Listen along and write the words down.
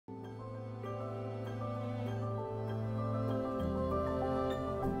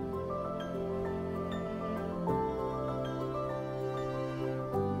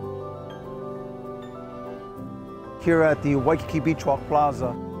here at the Waikiki Beach Walk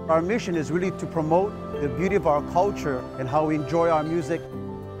Plaza. Our mission is really to promote the beauty of our culture and how we enjoy our music.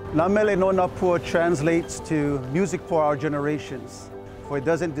 Namele no Napua translates to music for our generations, for it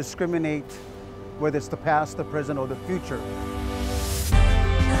doesn't discriminate whether it's the past, the present, or the future.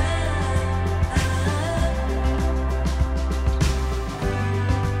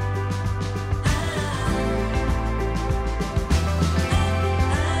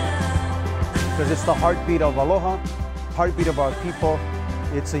 Because it's the heartbeat of aloha, heartbeat of our people.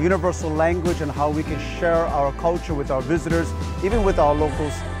 It's a universal language and how we can share our culture with our visitors, even with our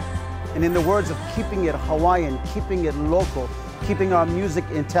locals. And in the words of keeping it Hawaiian, keeping it local, keeping our music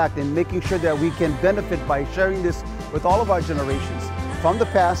intact and making sure that we can benefit by sharing this with all of our generations. From the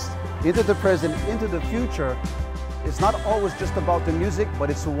past, into the present, into the future. It's not always just about the music, but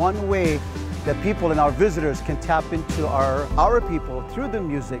it's one way that people and our visitors can tap into our people through the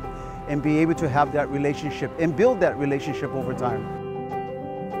music and be able to have that relationship and build that relationship over time.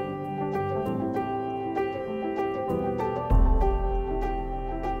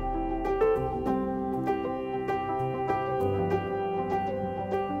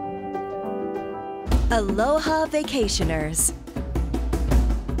 Aloha vacationers.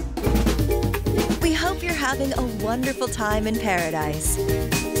 We hope you're having a wonderful time in paradise.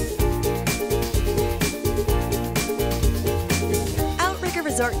 Outrigger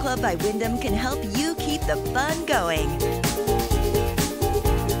Resort Club by Wyndham can help you keep the fun going.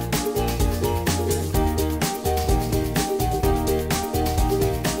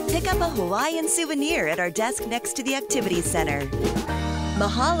 Pick up a Hawaiian souvenir at our desk next to the Activities Center.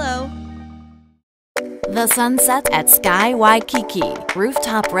 Mahalo! The Sunset at Sky Waikiki,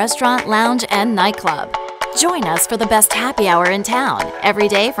 rooftop restaurant, lounge, and nightclub. Join us for the best happy hour in town, every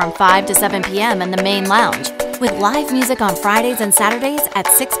day from 5 to 7 p.m. in the main lounge, with live music on Fridays and Saturdays at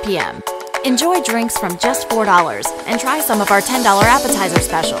 6 p.m. Enjoy drinks from just $4 and try some of our $10 appetizer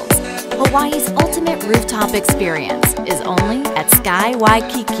specials. Hawaii's ultimate rooftop experience is only at Sky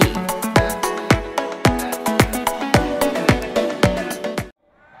Waikiki.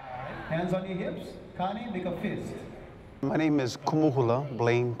 Hands on your hips. Kani, make a fist. My name is Kumuhula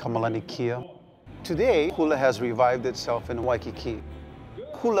Blaine Kamalani Kia. Today, hula has revived itself in Waikiki.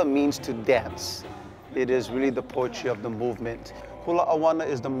 Hula means to dance. It is really the poetry of the movement. Hula awana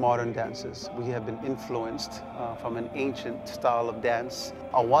is the modern dances. We have been influenced from an ancient style of dance.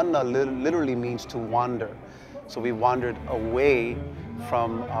 Awana literally means to wander. So we wandered away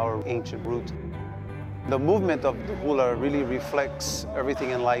from our ancient root. The movement of the hula really reflects everything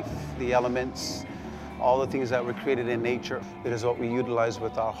in life, the elements, all the things that were created in nature. It is what we utilize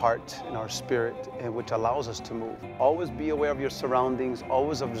with our heart and our spirit, and which allows us to move. Always be aware of your surroundings,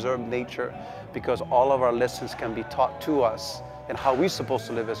 always observe nature, because all of our lessons can be taught to us and how we're supposed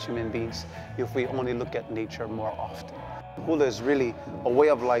to live as human beings if we only look at nature more often. Hula is really a way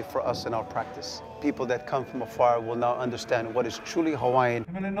of life for us in our practice. People that come from afar will now understand what is truly Hawaiian.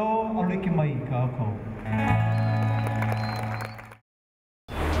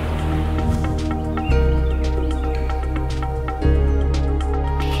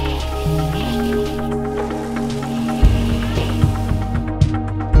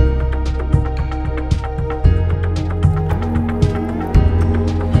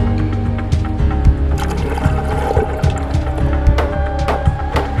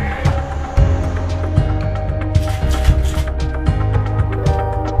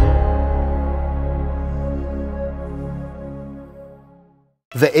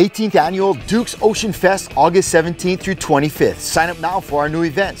 The 18th Annual Dukes Ocean Fest, August 17th through 25th. Sign up now for our new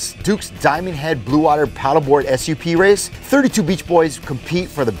events. Dukes Diamond Head Blue Water Paddleboard SUP Race. 32 Beach Boys compete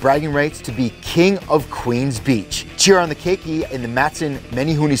for the bragging rights to be King of Queens Beach. Cheer on the keiki in the Matson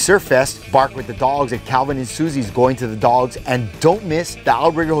Menihuni Surf Fest. Bark with the dogs at Calvin and Susie's Going to the Dogs. And don't miss the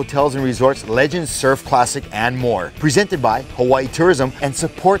Outrigger Hotels and Resorts Legends Surf Classic and more. Presented by Hawaii Tourism, and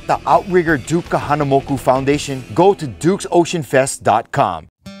support the Outrigger Duke Kahanamoku Foundation. Go to dukesoceanfest.com.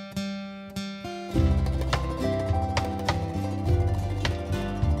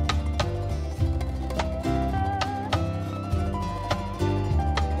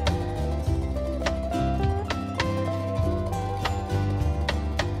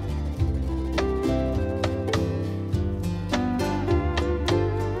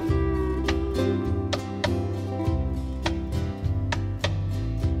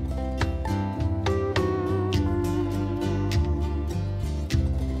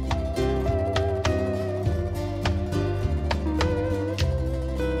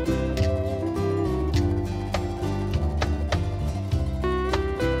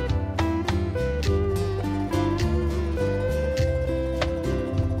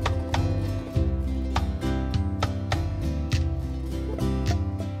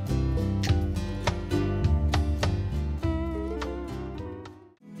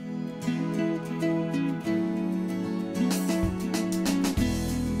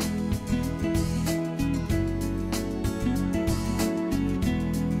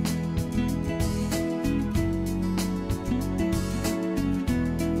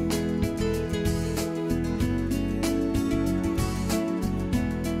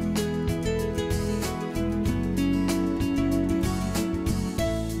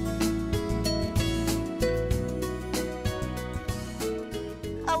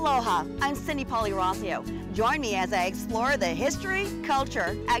 Aloha, I'm Cindy Polirocio. Join me as I explore the history,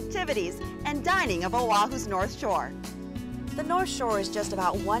 culture, activities, and dining of Oahu's North Shore. The North Shore is just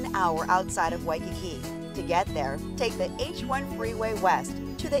about 1 hour outside of Waikiki. To get there, take the H1 freeway west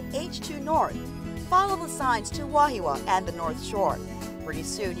to the H2 north. Follow the signs to Wahiawa and the North Shore. Pretty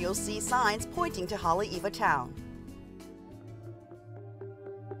soon you'll see signs pointing to Haleiwa Town.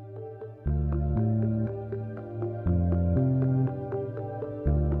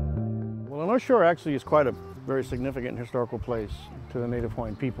 Well, the North Shore actually is quite a very significant historical place to the native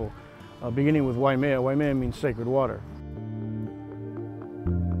Hawaiian people, beginning with Waimea. Waimea means sacred water.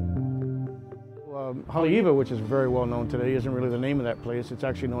 Haleiwa, which is very well known today, isn't really the name of that place. It's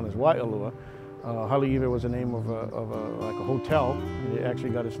actually known as Waialua. Haleiwa was the name of like a hotel. It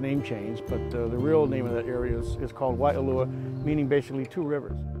actually got its name changed, but the real name of that area is called Waialua, meaning basically two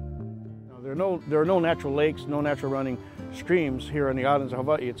rivers. Now, there are no natural lakes, no natural running streams here in the islands of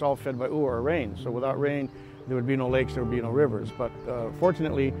Hawaii. It's all fed by ua, or rain. So without rain, there would be no lakes, there would be no rivers. But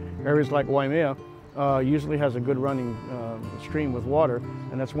fortunately, areas like Waimea usually has a good running stream with water,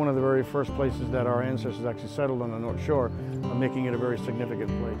 and that's one of the very first places that our ancestors actually settled on the North Shore, making it a very significant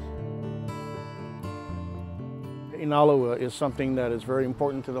place. Inalua is something that is very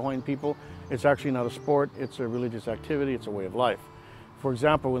important to the Hawaiian people. It's actually not a sport, it's a religious activity, it's a way of life. For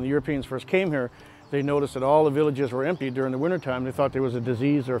example, when the Europeans first came here, they noticed that all the villages were empty during the wintertime. They thought there was a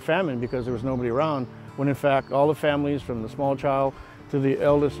disease or famine because there was nobody around, when in fact all the families, from the small child to the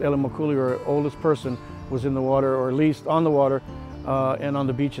eldest elemakuli, or oldest person, was in the water, or at least on the water and on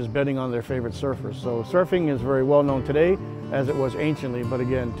the beaches bedding on their favorite surfers. So surfing is very well known today as it was anciently, but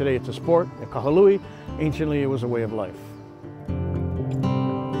again, today it's a sport, a kahalui. Anciently it was a way of life.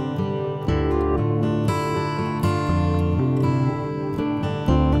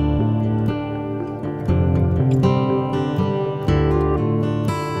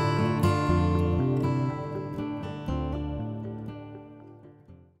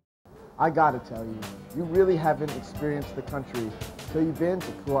 I gotta tell you, you really haven't experienced the country till you've been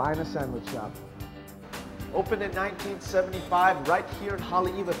to Kua'aina Sandwich Shop. Opened in 1975 right here in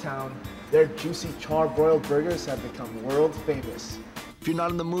Haleiwa Town, their juicy char-broiled burgers have become world famous. If you're not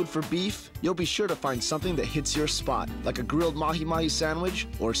in the mood for beef, you'll be sure to find something that hits your spot, like a grilled mahi-mahi sandwich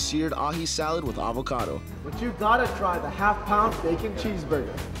or seared ahi salad with avocado. But you gotta try the half-pound bacon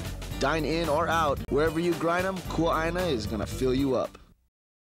cheeseburger. Dine in or out, wherever you grind them, Kua'aina is gonna fill you up.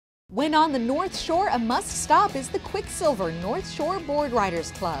 When on the North Shore, a must-stop is the Quicksilver North Shore Board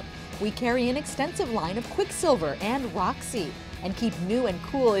Riders Club. We carry an extensive line of Quicksilver and Roxy and keep new and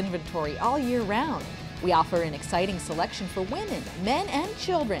cool inventory all year round. We offer an exciting selection for women, men, and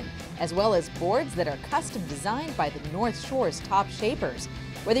children, as well as boards that are custom designed by the North Shore's top shapers.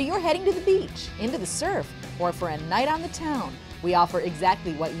 Whether you're heading to the beach, into the surf, or for a night on the town, we offer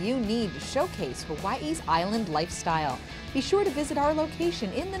exactly what you need to showcase Hawaii's island lifestyle. Be sure to visit our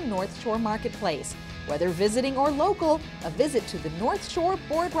location in the North Shore Marketplace. Whether visiting or local, a visit to the North Shore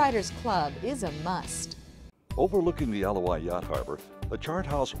Board Riders Club is a must. Overlooking the Aloha Yacht Harbor, the Chart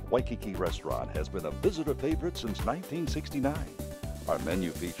House Waikiki restaurant has been a visitor favorite since 1969. Our menu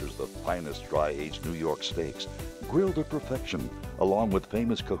features the finest dry-aged New York steaks, grilled to perfection, along with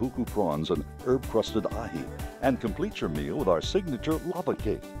famous kahuku prawns and herb-crusted ahi, and complete your meal with our signature lava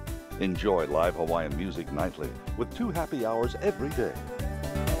cake. Enjoy live Hawaiian music nightly with 2 happy hours every day.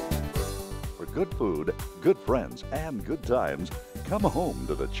 For good food, good friends, and good times, come home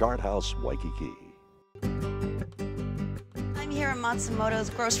to the Chart House Waikiki. I'm here at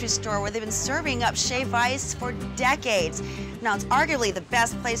Matsumoto's grocery store, where they've been serving up shave ice for decades. Now, it's arguably the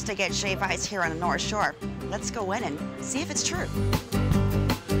best place to get shave ice here on the North Shore. Let's go in and see if it's true.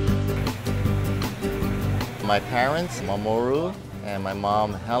 My parents, Mamoru, and my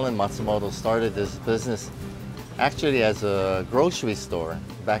mom, Helen Matsumoto, started this business actually as a grocery store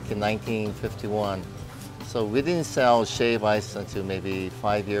back in 1951. So we didn't sell shave ice until maybe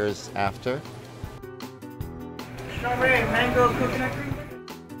 5 years after. Strawberry mango coconut cream?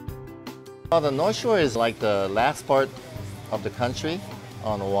 Well, the North Shore is like the last part of the country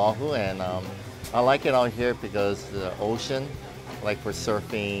on Oahu, and I like it out here because the ocean, like for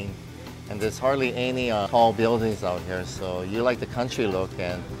surfing, and there's hardly any tall buildings out here, so you like the country look,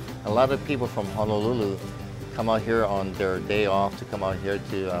 and a lot of people from Honolulu come out here on their day off to come out here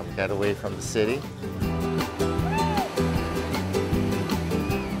to get away from the city.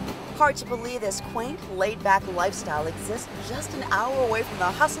 Hard to believe this quaint, laid-back lifestyle exists just an hour away from the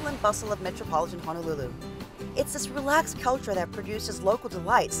hustle and bustle of metropolitan Honolulu. It's this relaxed culture that produces local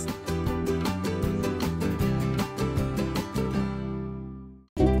delights.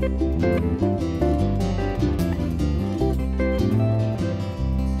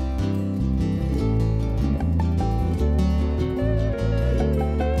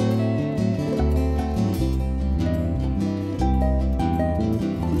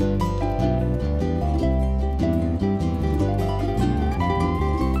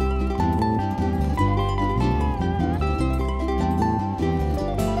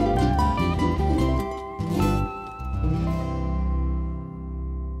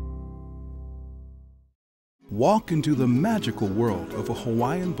 Walk into the magical world of a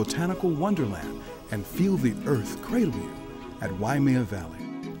Hawaiian botanical wonderland and feel the earth cradle you at Waimea Valley.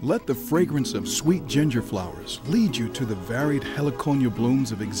 Let the fragrance of sweet ginger flowers lead you to the varied heliconia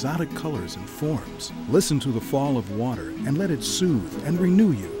blooms of exotic colors and forms. Listen to the fall of water and let it soothe and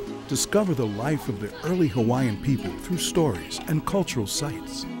renew you. Discover the life of the early Hawaiian people through stories and cultural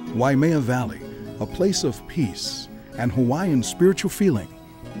sites. Waimea Valley, a place of peace and Hawaiian spiritual feeling,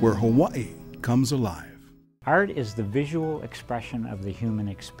 where Hawaii comes alive. Art is the visual expression of the human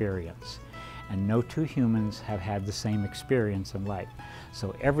experience, and no two humans have had the same experience in life.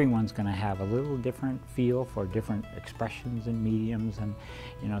 So everyone's going to have a little different feel for different expressions and mediums, and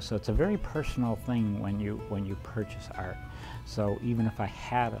so it's a very personal thing when you purchase art. So even if I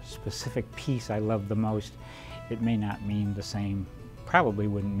had a specific piece I love the most, it may not mean the same, probably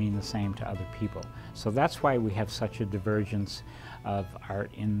wouldn't mean the same to other people. So that's why we have such a divergence of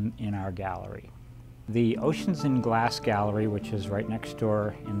art in our gallery. The Oceans in Glass Gallery, which is right next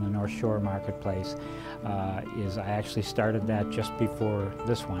door in the North Shore Marketplace, I actually started that just before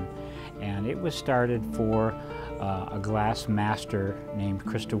this one. And it was started for a glass master named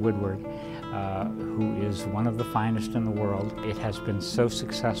Krista Woodward, who is one of the finest in the world. It has been so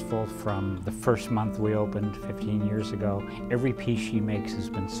successful from the first month we opened 15 years ago. Every piece she makes has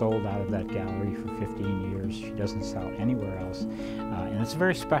been sold out of that gallery for 15 years. She doesn't sell anywhere else. And it's a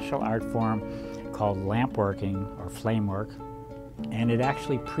very special art form called lampworking or flamework, and it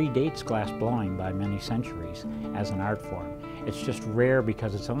actually predates glass blowing by many centuries as an art form. It's just rare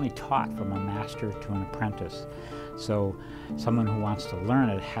because it's only taught from a master to an apprentice. So someone who wants to learn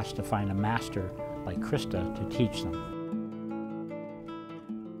it has to find a master like Krista to teach them.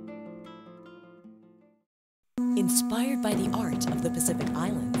 Inspired by the art of the Pacific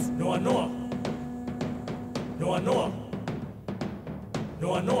Islands. Noa Noa. Noa Noa.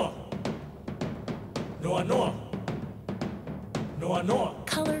 Noa Noa. Noa Noa. Noa Noa.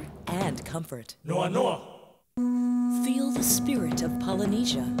 Color and comfort. Noa Noa. Feel the spirit of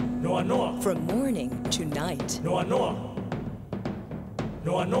Polynesia. Noa Noa. From morning to night. Noa Noa.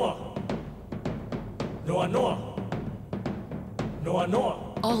 Noa Noa. Noa Noa. Noa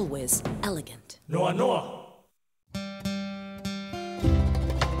Noa. Always elegant. Noa Noa.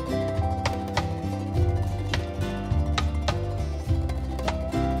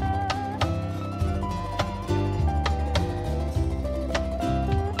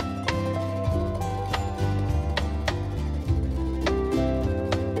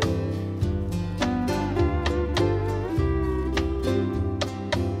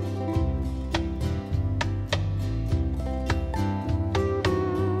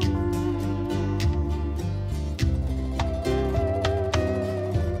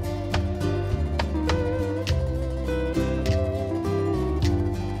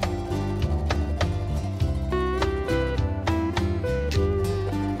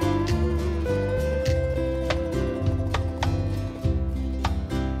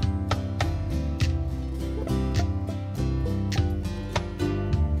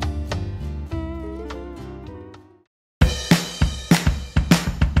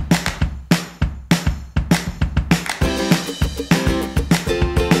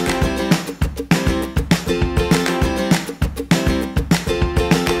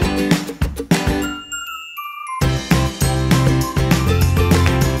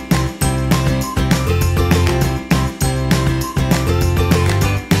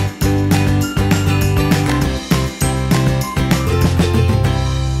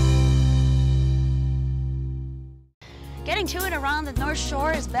 Getting to and around the North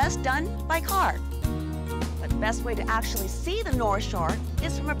Shore is best done by car. But the best way to actually see the North Shore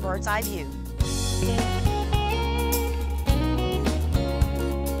is from a bird's eye view.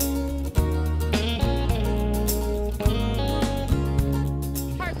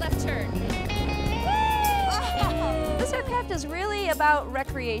 Hard left turn. This aircraft is really about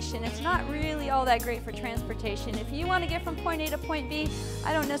recreation. It's not really all that great for transportation. If you want to get from point A to point B,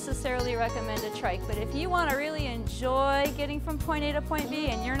 I don't necessarily recommend a trike, but if you want to really enjoy getting from point A to point B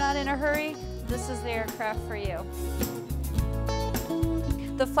and you're not in a hurry, this is the aircraft for you.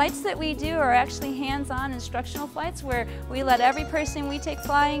 The flights that we do are actually hands-on instructional flights where we let every person we take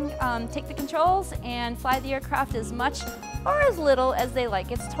flying take the controls and fly the aircraft as much or as little as they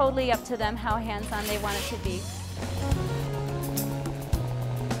like. It's totally up to them how hands-on they want it to be.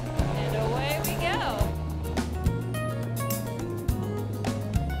 And away we go.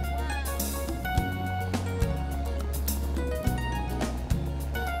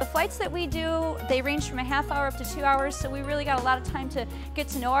 flights that we do, they range from a half hour up to 2 hours, so we really got a lot of time to get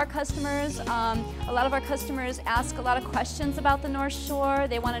to know our customers. A lot of our customers ask a lot of questions about the North Shore.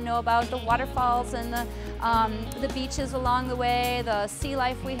 They want to know about the waterfalls and the beaches along the way, the sea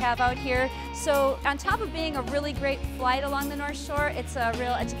life we have out here. So on top of being a really great flight along the North Shore, it's a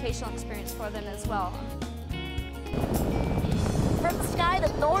real educational experience for them as well. From the sky,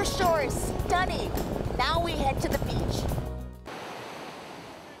 the North Shore is stunning. Now we head to the beach.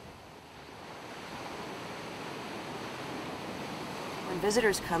 When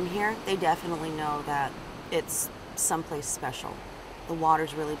visitors come here, they definitely know that it's someplace special. The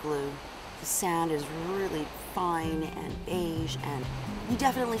water's really blue. The sand is really fine and beige, and you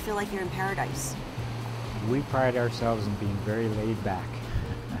definitely feel like you're in paradise. We pride ourselves in being very laid back.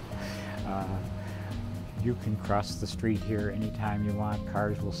 You can cross the street here anytime you want.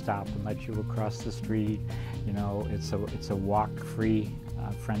 Cars will stop and let you across the street. You know, it's a walk-free,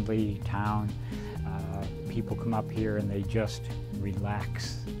 friendly town. People come up here and they just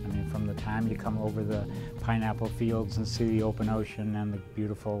relax. I mean, from the time you come over the pineapple fields and see the open ocean and the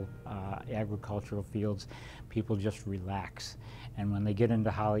beautiful agricultural fields, people just relax. And when they get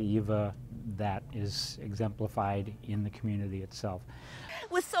into Haleiwa, that is exemplified in the community itself.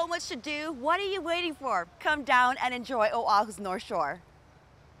 With so much to do, what are you waiting for? Come down and enjoy Oahu's North Shore.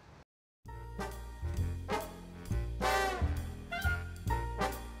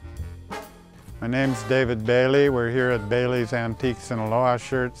 My name's David Bailey. We're here at Bailey's Antiques and Aloha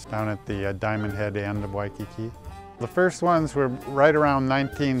Shirts down at the Diamond Head end of Waikiki. The first ones were right around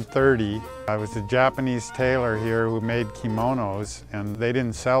 1930. I was a Japanese tailor here who made kimonos, and they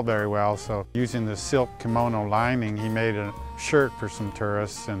didn't sell very well, so using the silk kimono lining, he made a shirt for some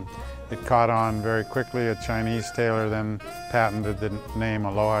tourists, and it caught on very quickly. A Chinese tailor then patented the name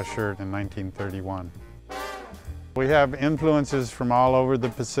Aloha Shirt in 1931. We have influences from all over the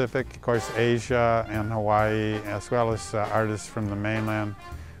Pacific, of course Asia and Hawaii, as well as artists from the mainland,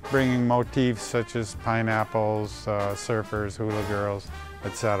 bringing motifs such as pineapples, surfers, hula girls,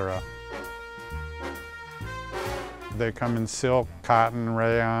 etc. They come in silk, cotton,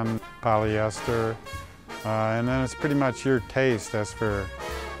 rayon, polyester, and then it's pretty much your taste as for,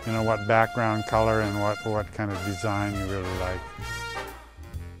 you know, what background color and what kind of design you really like.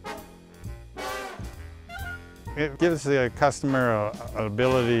 It gives the customer an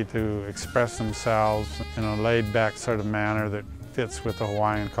ability to express themselves in a laid-back sort of manner that fits with the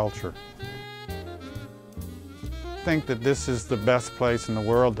Hawaiian culture. I think that this is the best place in the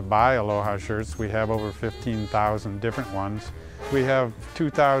world to buy Aloha shirts. We have over 15,000 different ones. We have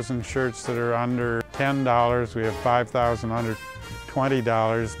 2,000 shirts that are under $10. We have 5,000 under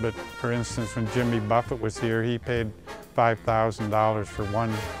 $20, but for instance, when Jimmy Buffett was here, he paid $5,000 for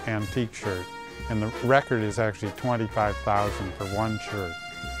one antique shirt. And the record is actually $25,000 for one shirt.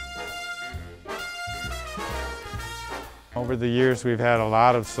 Over the years, we've had a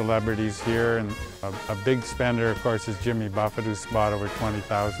lot of celebrities here, and a big spender, of course, is Jimmy Buffett, who's bought over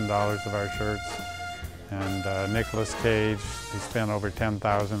 $20,000 of our shirts. And Nicolas Cage, he spent over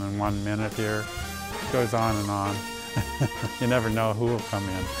 $10,000 in 1 minute here. It goes on and on. You never know who will come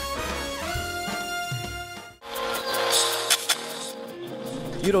in.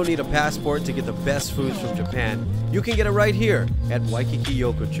 You don't need a passport to get the best foods from Japan. You can get it right here at Waikiki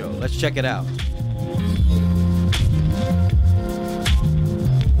Yokocho. Let's check it out.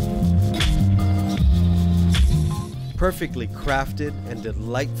 Perfectly crafted and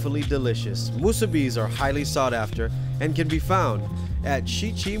delightfully delicious, musubis are highly sought after and can be found at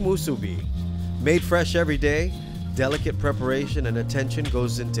Shichi Musubi. Made fresh every day, delicate preparation and attention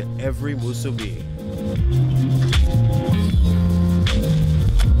goes into every musubi.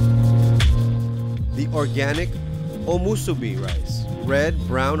 The organic omusubi rice, red,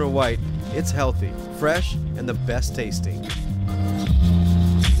 brown, or white, it's healthy, fresh, and the best tasting.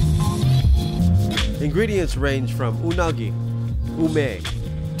 Ingredients range from unagi, ume,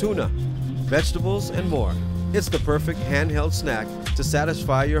 tuna, vegetables, and more. It's the perfect handheld snack to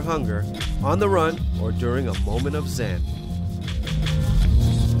satisfy your hunger on the run or during a moment of zen.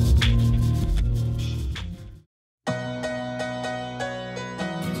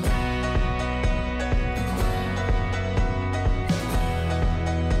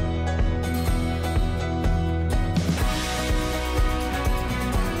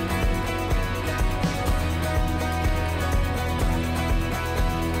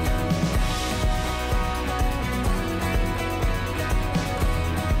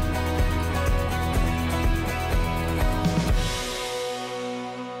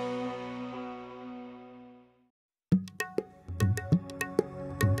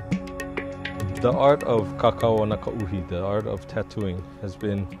 The art of kakao nakauhi, the art of tattooing, has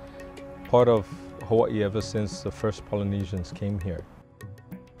been part of Hawaii ever since the first Polynesians came here.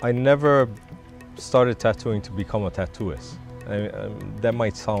 I never started tattooing to become a tattooist. That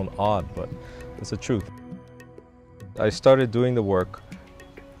might sound odd, but it's the truth. I started doing the work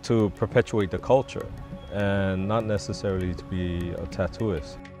to perpetuate the culture and not necessarily to be a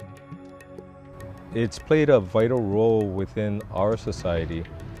tattooist. It's played a vital role within our society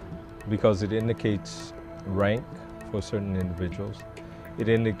because it indicates rank for certain individuals. It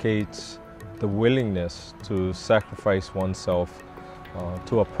indicates the willingness to sacrifice oneself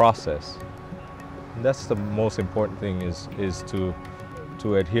to a process. And that's the most important thing, is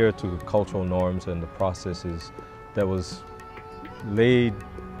to adhere to cultural norms and the processes that was laid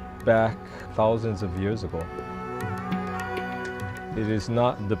back thousands of years ago. It is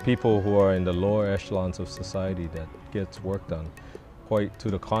not the people who are in the lower echelons of society that gets work done. Quite to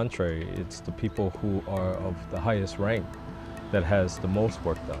the contrary, it's the people who are of the highest rank that has the most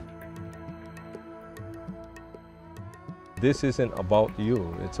work done. This isn't about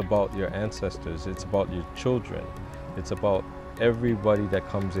you, it's about your ancestors, it's about your children, it's about everybody that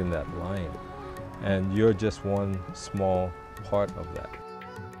comes in that line. And you're just one small part of that.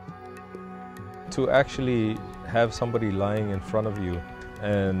 To actually have somebody lying in front of you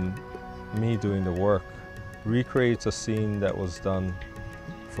and me doing the work recreates a scene that was done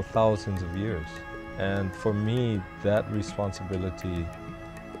for thousands of years. And for me, that responsibility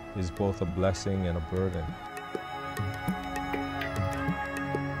is both a blessing and a burden.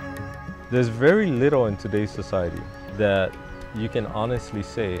 There's very little in today's society that you can honestly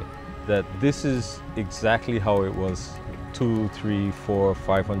say that this is exactly how it was 2, 3, 4,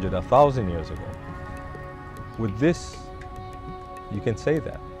 500, 1,000 years ago. With this, you can say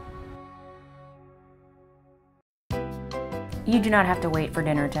that. You do not have to wait for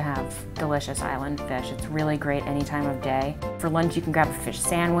dinner to have delicious island fish. It's really great any time of day. For lunch, you can grab a fish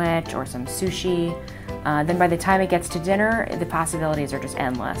sandwich or some sushi. Then by the time it gets to dinner, the possibilities are just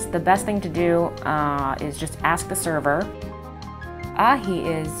endless. The best thing to do is just ask the server. Ahi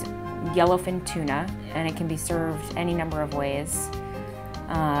is yellowfin tuna, and it can be served any number of ways.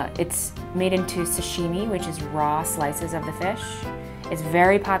 It's made into sashimi, which is raw slices of the fish. It's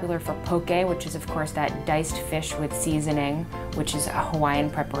very popular for poke, which is of course that diced fish with seasoning, which is a Hawaiian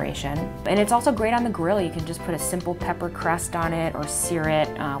preparation. And it's also great on the grill. You can just put a simple pepper crust on it or sear it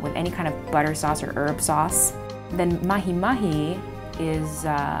with any kind of butter sauce or herb sauce. Then mahi-mahi is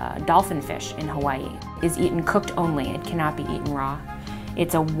dolphin fish in Hawaii. It's eaten cooked only. It cannot be eaten raw.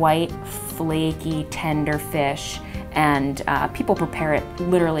 It's a white, flaky, tender fish, and people prepare it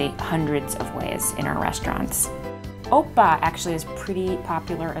literally hundreds of ways in our restaurants. Opa actually is pretty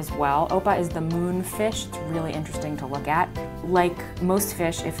popular as well. Opa is the moon fish. It's really interesting to look at. Like most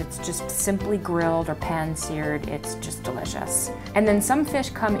fish, if it's just simply grilled or pan-seared, it's just delicious. And then some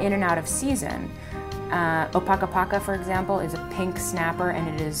fish come in and out of season. Opakapaka, for example, is a pink snapper, and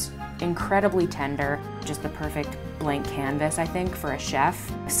it is incredibly tender. Just the perfect blank canvas, I think, for a chef.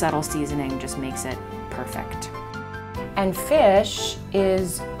 Subtle seasoning just makes it perfect. And fish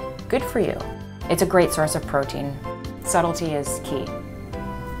is good for you. It's a great source of protein. Subtlety is key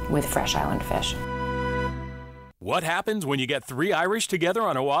with fresh island fish. What happens when you get 3 Irish together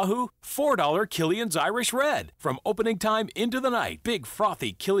on Oahu? $4 Killian's Irish Red. From opening time into the night, big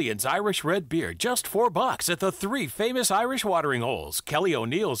frothy Killian's Irish Red beer, just $4 at the 3 famous Irish watering holes. Kelly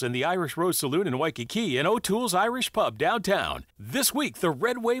O'Neill's in the Irish Rose Saloon in Waikiki and O'Toole's Irish Pub downtown. This week, the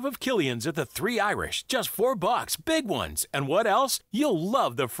red wave of Killian's at the 3 Irish, just $4, big ones. And what else? You'll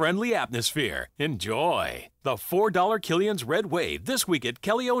love the friendly atmosphere. Enjoy. The $4 Killian's Red Wave this week at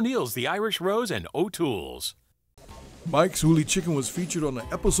Kelly O'Neill's, the Irish Rose, and O'Toole's. Mike's Huli Chicken was featured on an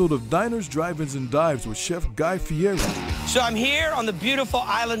episode of Diners, Drive-Ins, and Dives with Chef Guy Fieri. So I'm here on the beautiful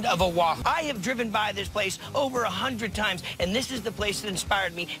island of Oahu. I have driven by this place over 100 times, and this is the place that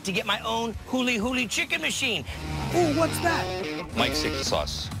inspired me to get my own Huli Chicken machine. Ooh, what's that? Mike's secret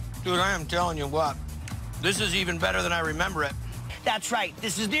sauce. Dude, I am telling you what, this is even better than I remember it. That's right,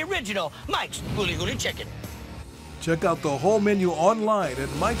 this is the original Mike's Huli Chicken. Check out the whole menu online at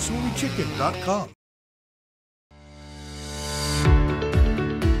mikeshulichicken.com.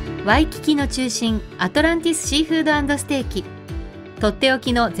 ワイキキの中心アトランティスシーフード&ステーキ。とってお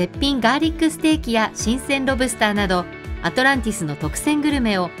きの絶品ガーリックステーキや新鮮ロブスターなどアトランティスの特選グル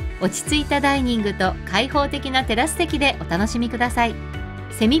メを落ち着いたダイニングと開放的なテラス席でお楽しみください。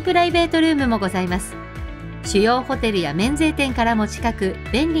セミプライベートルームもございます。主要ホテルや免税店からも近く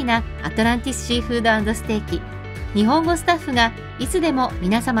便利なアトランティスシーフード&ステーキ。日本語スタッフがいつでも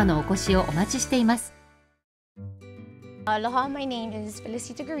皆様のお越しをお待ちしています。Aloha, my name is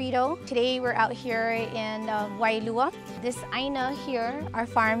Felicita Garrido. Today we're out here in Wailua. This aina here, our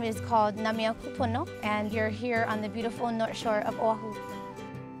farm is called Namia Kupono, and you're here on the beautiful north shore of Oahu.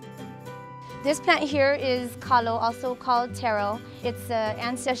 This plant here is kalo, also called taro. It's an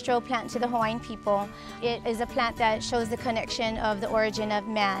ancestral plant to the Hawaiian people. It is a plant that shows the connection of the origin of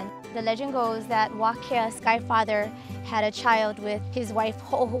man. The legend goes that Wakea, Sky Father, had a child with his wife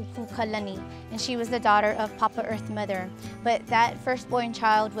Ho'ohukalani, and she was the daughter of Papa Earth Mother. But that firstborn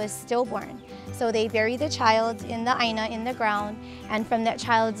child was stillborn. So they buried the child in the aina, in the ground, and from that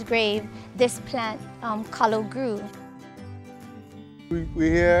child's grave, this plant, kalo, grew.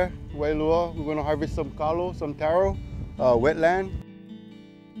 We're here, Wailua. We're going to harvest some kalo, some taro, wetland.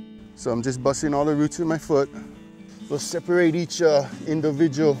 So I'm just busting all the roots with my foot. We'll separate each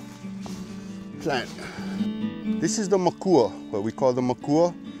individual plant. This is the makua, what we call the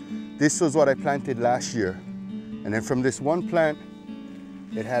makua. This was what I planted last year. And then from this one plant,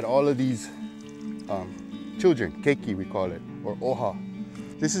 it had all of these children, keiki we call it, or oha.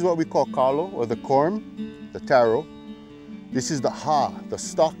 This is what we call kalo, or the corm, the taro. This is the ha, the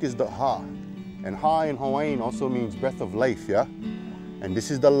stalk is the ha. And ha in Hawaiian also means breath of life, yeah? And this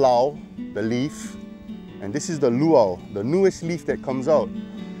is the lau, the leaf. And this is the luau, the newest leaf that comes out.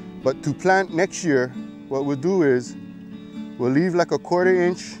 But to plant next year, what we'll do is, we'll leave like a 1/4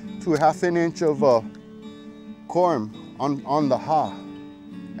 inch to 1/2 inch of corm on the ha.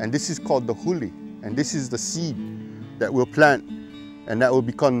 And this is called the huli. And this is the seed that we'll plant. And that will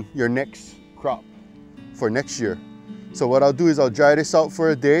become your next crop for next year. So what I'll do is I'll dry this out for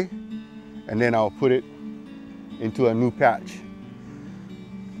a day, and then I'll put it into a new patch.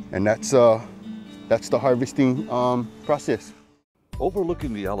 And that's the harvesting process.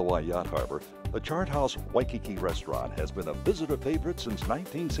 Overlooking the Alawai Yacht Harbor, the Chart House Waikiki restaurant has been a visitor favorite since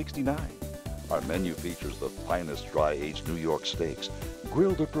 1969. Our menu features the finest dry-aged New York steaks,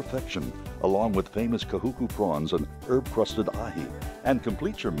 grilled to perfection, along with famous kahuku prawns and herb-crusted ahi, and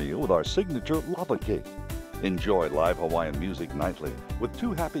complete your meal with our signature lava cake. Enjoy live Hawaiian music nightly with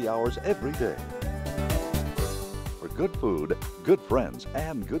 2 happy hours every day. For good food, good friends,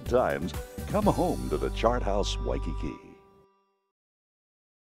 and good times, come home to the Chart House Waikiki.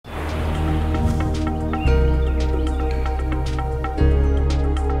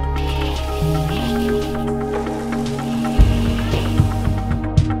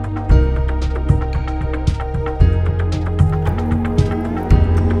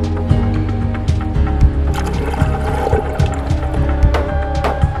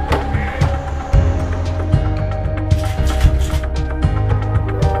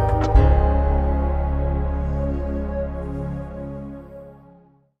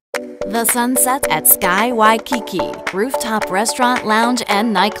 The sunset at Sky Waikiki, rooftop restaurant, lounge,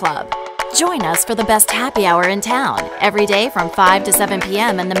 and nightclub. Join us for the best happy hour in town, every day from 5 to 7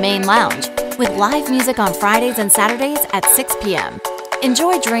 p.m. in the main lounge, with live music on Fridays and Saturdays at 6 p.m.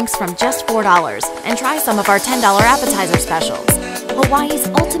 Enjoy drinks from just $4 and try some of our $10 appetizer specials. Hawaii's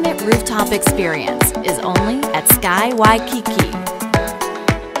ultimate rooftop experience is only at Sky Waikiki.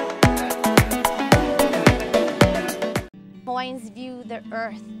 Hawaiians view the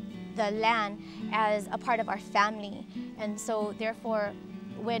earth, the land, as a part of our family. And so therefore,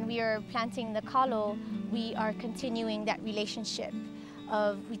 when we are planting the kalo, we are continuing that relationship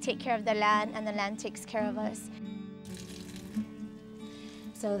of we take care of the land and the land takes care of us.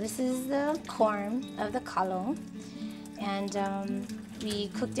 So this is the corm of the kalo, and we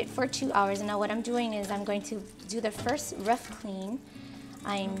cooked it for 2 hours. And now what I'm doing is I'm going to do the first rough clean.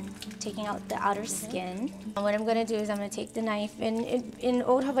 I'm taking out the outer skin. And what I'm going to do is I'm going to take the knife, and in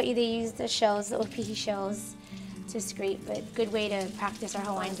Old Hawaii they use the shells, the opihi shells, to scrape, but good way to practice our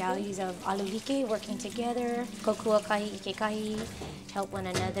Hawaiian values of alulike, working together, kokua kahi, ike kahi, help one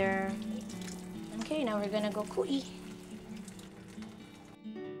another. Okay, now we're going to go ku'i.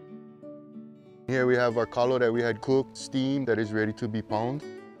 Here we have our kalo that we had cooked, steamed, that is ready to be pounded.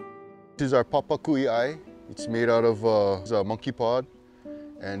 This is our papa ku'i'ai. It's made out of a monkey pod.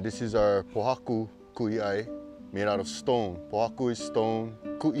 And this is our pohaku ku'i'ai, made out of stone. Pohaku is stone,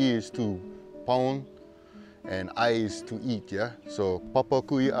 ku'i is to pound, and ai is to eat, yeah? So papa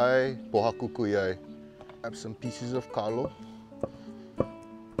ku'i'ai, pohaku ku'i'ai. Have some pieces of kalo.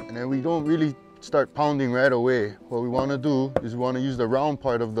 And then we don't really start pounding right away. What we want to do is we want to use the round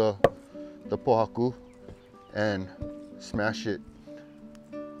part of the pohaku and smash it.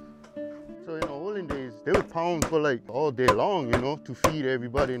 So in the olden days, they would pound for like all day long, you know, to feed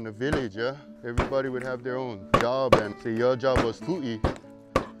everybody in the village, yeah? Everybody would have their own job, and say your job was ku'i.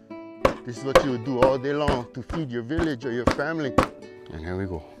 This is what you would do all day long to feed your village or your family. And here we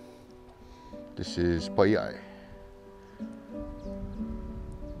go. This is pai'ai.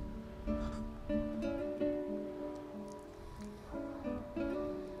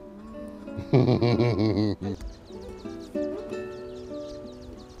 It's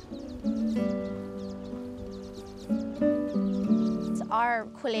our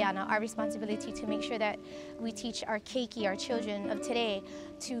kuleana, our responsibility to make sure that we teach our keiki, our children of today,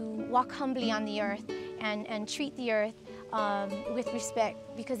 to walk humbly on the earth and treat the earth with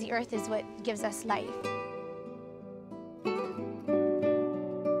respect, because the earth is what gives us life.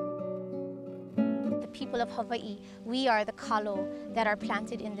 The people of Hawaii, we are the kalo that are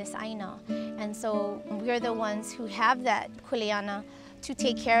planted in this aina. And so we're the ones who have that kuleana to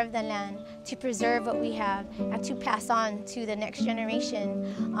take care of the land, to preserve what we have, and to pass on to the next generation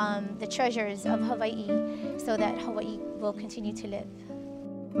the treasures of Hawaii, so that Hawaii will continue to live.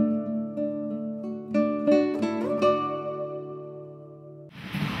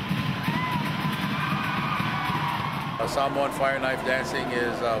 Samoan fire knife dancing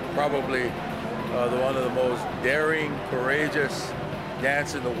is probably one of the most daring, courageous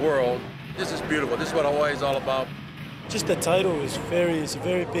dance in the world. This is beautiful. This is what Hawaii is all about. Just the title is it's a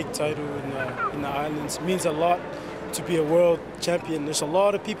very big title in the islands. It means a lot to be a world champion. There's a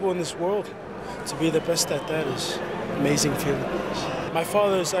lot of people in this world. To be the best at that is an amazing feeling. My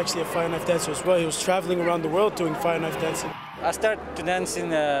father is actually a fire knife dancer as well. He was traveling around the world doing fire knife dancing. I started to dance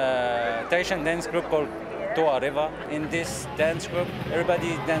in a traditional dance group called Toa Riva. In this dance group,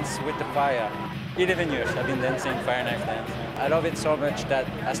 everybody dances with the fire. 11 years I've been dancing fire knife dance. I love it so much that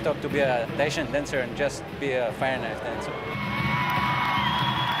I stopped to be a traditional dancer and just be a fire knife dancer.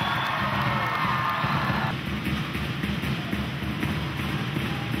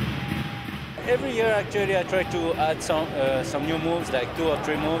 Every year actually I try to add some new moves, like 2 or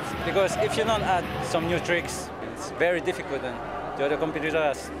 3 moves, because if you don't add some new tricks, it's very difficult, and the other competitors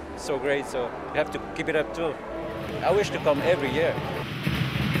are so great, so you have to keep it up too. I wish to come every year.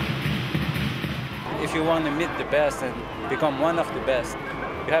 If you want to meet the best and become one of the best,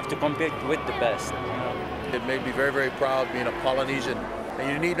 you have to compete with the best. It made me very, very proud being a Polynesian. And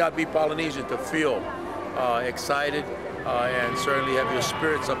you need not be Polynesian to feel excited and certainly have your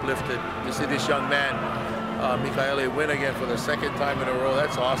spirits uplifted to see this young man, Mikaele, win again for the 2nd time in a row.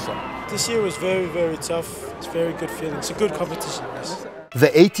 That's awesome. This year was very, very tough. It's a very good feeling. It's a good competition. The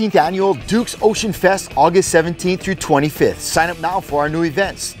 18th annual Duke's Ocean Fest, August 17th through 25th. Sign up now for our new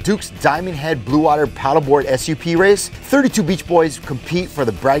events. Duke's Diamond Head Blue Water Paddleboard SUP Race. 32 beach boys compete for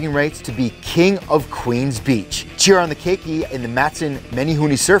the bragging rights to be King of Queens Beach. Cheer on the keiki in the Matson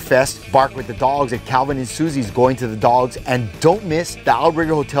Menihuni Surf Fest. Bark with the dogs at Calvin and Susie's Going to the Dogs. And don't miss the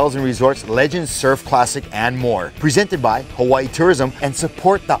Outrigger Hotels and Resorts Legends Surf Classic and more. Presented by Hawaii Tourism, and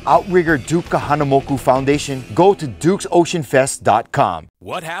support the Outrigger Duke Kahanamoku Foundation. Go to dukesoceanfest.com.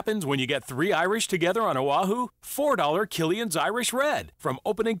 What happens when you get 3 Irish together on Oahu? $4 Killian's Irish Red. From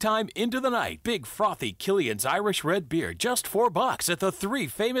opening time into the night, big frothy Killian's Irish Red beer, just $4 at the 3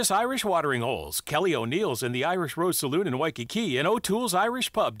 famous Irish watering holes. Kelly O'Neill's in the Irish Rose Saloon in Waikiki and O'Toole's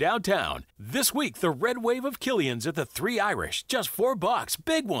Irish Pub downtown. This week, the red wave of Killian's at the 3 Irish, just $4,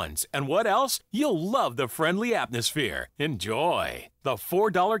 big ones. And what else? You'll love the friendly atmosphere. Enjoy. The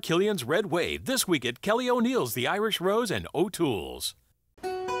 $4 Killian's Red Wave this week at Kelly O'Neill's, the Irish Rose, and O'Toole's.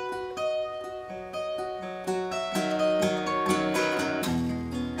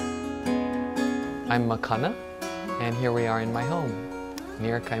 I'm Makana, and here we are in my home,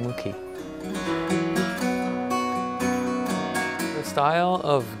 near Kaimuki. The style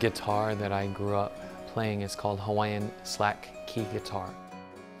of guitar that I grew up playing is called Hawaiian slack key guitar.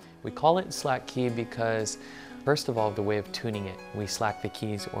 We call it slack key because, first of all, the way of tuning it, we slack the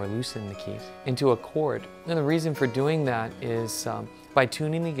keys or loosen the keys into a chord. And the reason for doing that is by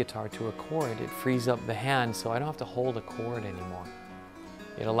tuning the guitar to a chord, it frees up the hand so I don't have to hold a chord anymore.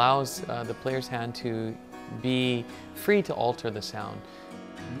 It allows the player's hand to be free to alter the sound.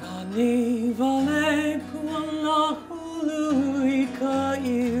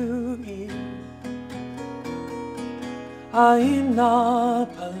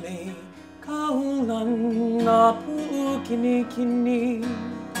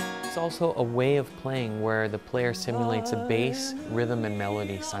 It's also a way of playing where the player simulates a bass, rhythm, and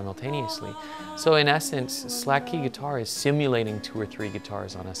melody simultaneously. So in essence, slack key guitar is simulating 2 or 3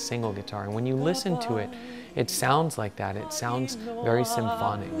 guitars on a single guitar. And when you listen to it, it sounds like that. It sounds very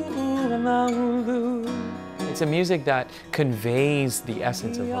symphonic. It's a music that conveys the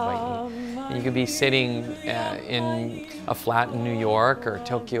essence of Hawaii. And you could be sitting in a flat in New York or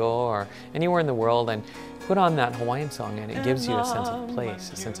Tokyo or anywhere in the world and put on that Hawaiian song and it gives you a sense of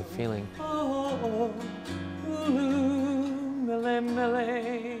place, a sense of feeling.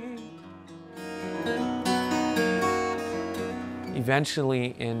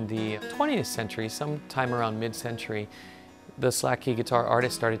 Eventually in the 20th century, sometime around mid-century, the slack key guitar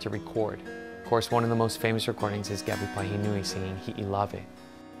artists started to record. Of course, one of the most famous recordings is Gabi Pahinui singing Hi'ilave.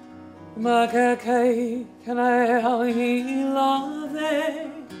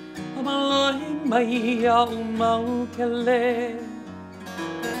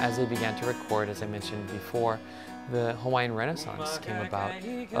 As they began to record, as I mentioned before, the Hawaiian Renaissance came about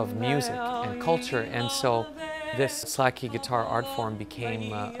of music and culture, and so this slack key guitar art form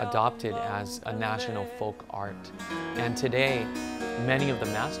became adopted as a national folk art. And today, many of the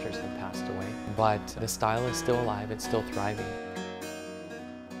masters have passed away, but the style is still alive, it's still thriving.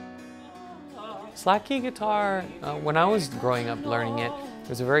 Slack key guitar, when I was growing up learning it,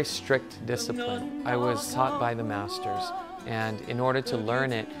 was a very strict discipline. I was taught by the masters, and in order to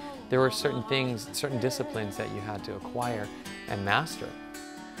learn it, there were certain things, certain disciplines that you had to acquire and master.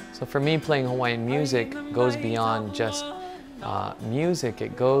 So for me, playing Hawaiian music goes beyond just music.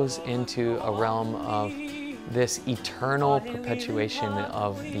 It goes into a realm of this eternal perpetuation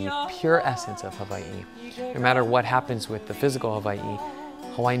of the pure essence of Hawaii. No matter what happens with the physical Hawaii,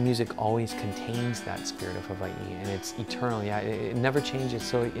 Hawaiian music always contains that spirit of Hawaii, and it's eternal. Yeah, it never changes,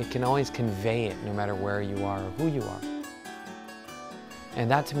 so it can always convey it no matter where you are or who you are. And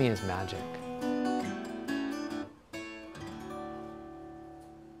that to me is magic.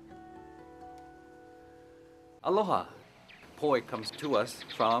 Aloha. Poi comes to us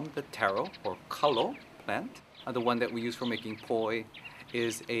from the taro or kalo plant. The one that we use for making poi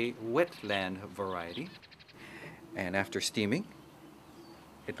is a wetland variety. And after steaming,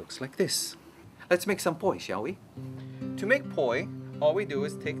 it looks like this. Let's make some poi, shall we? To make poi, all we do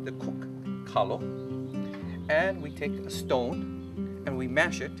is take the cooked kalo and we take a stone and we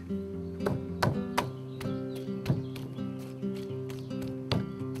mash it.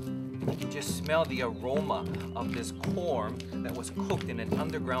 You can just smell the aroma of this corn that was cooked in an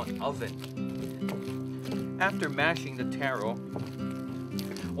underground oven. After mashing the taro,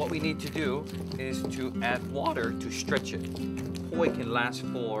 what we need to do is to add water to stretch it. Poi can last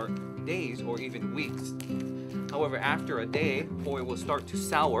for days or even weeks. However, after a day, poi will start to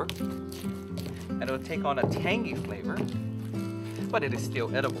sour and it'll take on a tangy flavor, but it is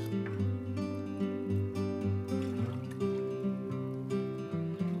still edible.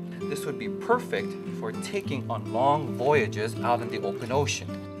 This would be perfect for taking on long voyages out in the open ocean.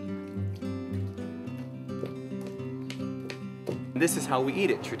 This is how we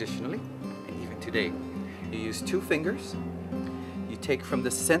eat it traditionally, and even today. You use 2 fingers, you take from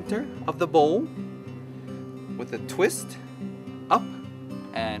the center of the bowl with a twist up,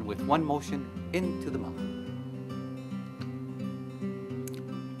 and with one motion into the mouth.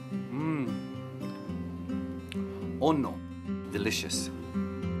 Ono, delicious.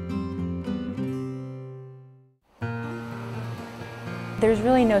 There's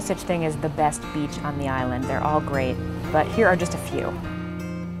really no such thing as the best beach on the island. They're all great, but here are just a few.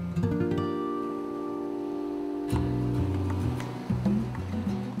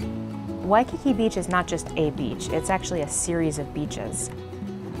 Waikiki Beach is not just a beach, it's actually a series of beaches.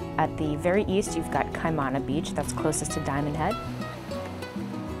 At the very east, you've got Kaimana Beach, that's closest to Diamond Head.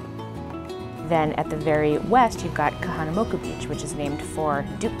 Then at the very west, you've got Kahanamoku Beach, which is named for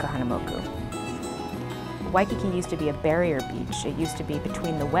Duke Kahanamoku. Waikiki used to be a barrier beach. It used to be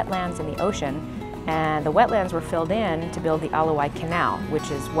between the wetlands and the ocean, and the wetlands were filled in to build the Alawai Canal,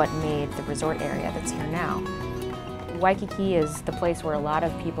 which is what made the resort area that's here now. Waikiki is the place where a lot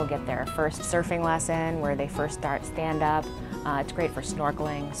of people get their first surfing lesson, where they first start stand-up. It's great for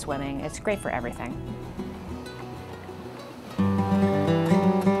snorkeling, swimming, it's great for everything.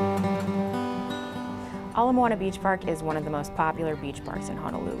 Ala Moana Beach Park is one of the most popular beach parks in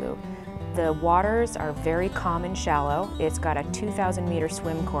Honolulu. The waters are very calm and shallow. It's got a 2,000-meter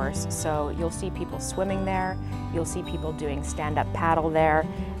swim course, so you'll see people swimming there, you'll see people doing stand-up paddle there,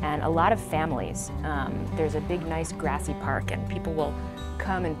 and a lot of families. There's a big, nice grassy park, and people will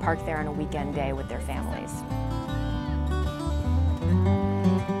come and park there on a weekend day with their families.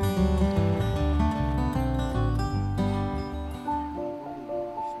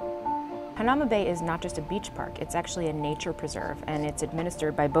 Hanauma Bay is not just a beach park, it's actually a nature preserve, and it's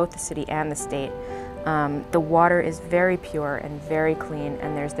administered by both the city and the state. The water is very pure and very clean,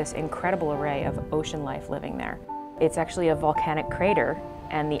 and there's this incredible array of ocean life living there. It's actually a volcanic crater,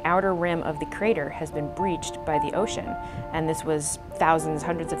 and the outer rim of the crater has been breached by the ocean. And this was thousands,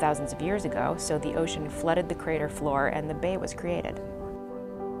 hundreds of thousands of years ago, so the ocean flooded the crater floor and the bay was created.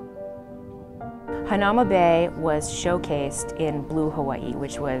 Hanauma Bay was showcased in Blue Hawaii,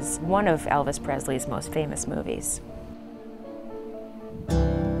 which was one of Elvis Presley's most famous movies.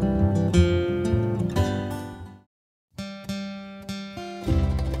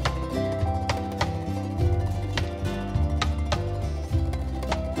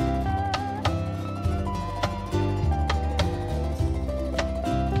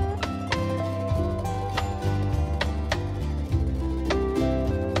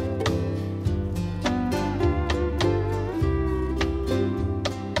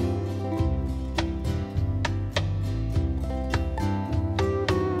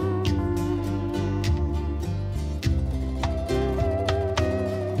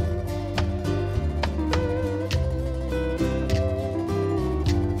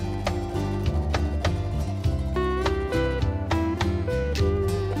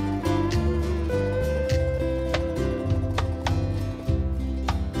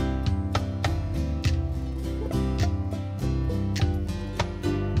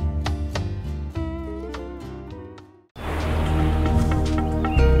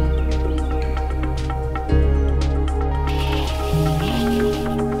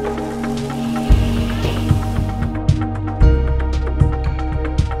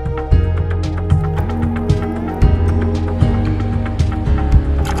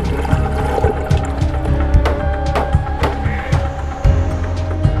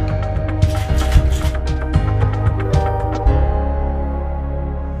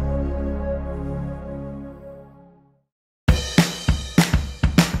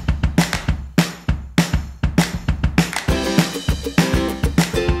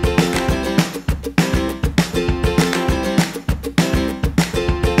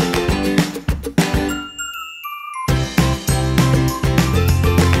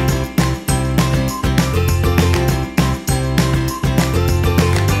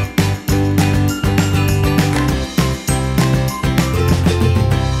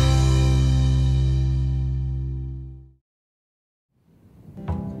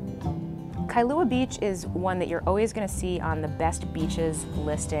 Kailua Beach is one that you're always going to see on the best beaches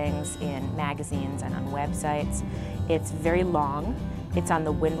listings in magazines and on websites. It's very long. It's on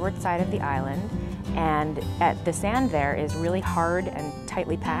the windward side of the island, and the sand there is really hard and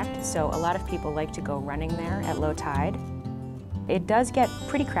tightly packed, so a lot of people like to go running there at low tide. It does get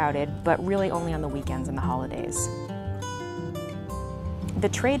pretty crowded, but really only on the weekends and the holidays. The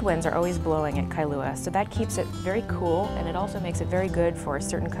trade winds are always blowing at Kailua, so that keeps it very cool, and it also makes it very good for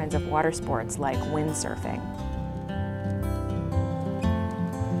certain kinds of water sports like windsurfing.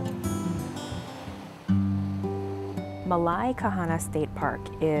 Malai Kahana State Park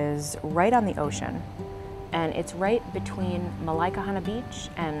is right on the ocean, and it's right between Malai Kahana Beach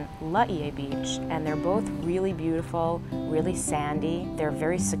and Laie Beach, and they're both really beautiful, really sandy. They're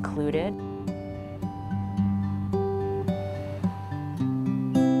very secluded.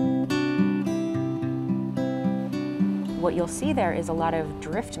 What you'll see there is a lot of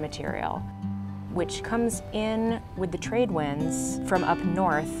drift material, which comes in with the trade winds from up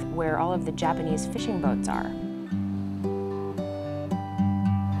north where all of the Japanese fishing boats are.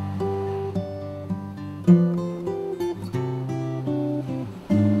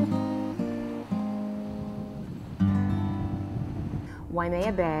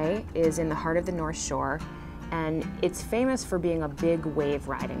 Waimea Bay is in the heart of the North Shore, and it's famous for being a big wave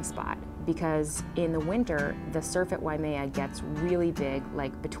riding spot because in the winter, the surf at Waimea gets really big,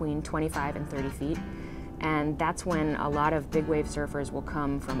 like between 25 and 30 feet, and that's when a lot of big wave surfers will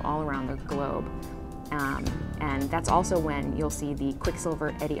come from all around the globe. And that's also when you'll see the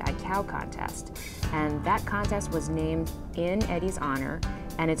Quicksilver Eddie Aikau contest. And that contest was named in Eddie's honor,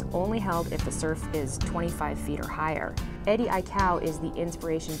 and it's only held if the surf is 25 feet or higher. Eddie Aikau is the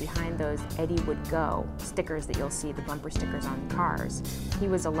inspiration behind those Eddie Would Go stickers that you'll see, the bumper stickers on cars. He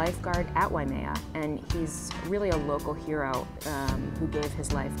was a lifeguard at Waimea, and he's really a local hero who gave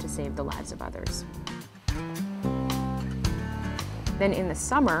his life to save the lives of others. Then in the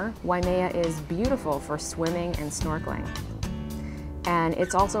summer, Waimea is beautiful for swimming and snorkeling. And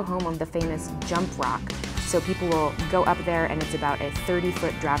it's also home of the famous Jump Rock, so people will go up there and it's about a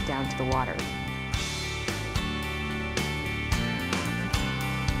 30-foot drop down to the water.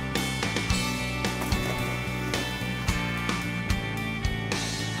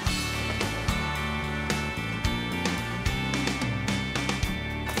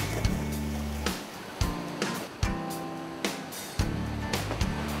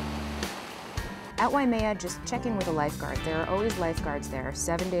 At Waimea, just check in with a lifeguard. There are always lifeguards there,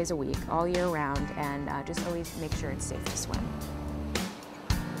 7 days a week, all year round, and just always make sure it's safe to swim.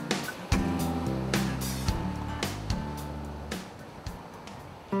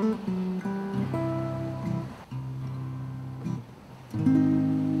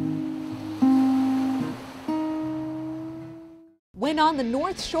 When on the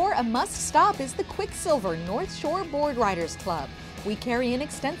North Shore, a must-stop is the Quicksilver North Shore Board Riders Club. We carry an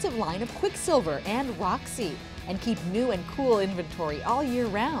extensive line of Quicksilver and Roxy and keep new and cool inventory all year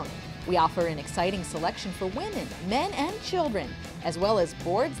round. We offer an exciting selection for women, men, and children, as well as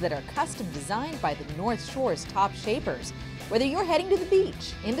boards that are custom designed by the North Shore's top shapers. Whether you're heading to the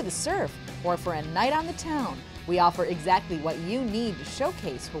beach, into the surf, or for a night on the town, we offer exactly what you need to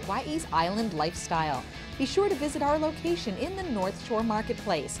showcase Hawaii's island lifestyle. Be sure to visit our location in the North Shore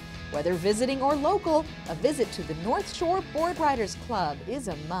Marketplace. Whether visiting or local, a visit to the North Shore Board Riders Club is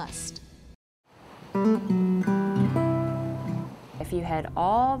a must. If you head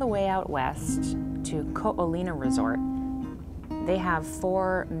all the way out west to Ko'olina Resort, they have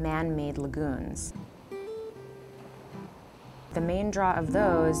 4 man-made lagoons. The main draw of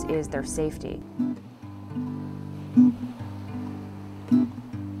those is their safety.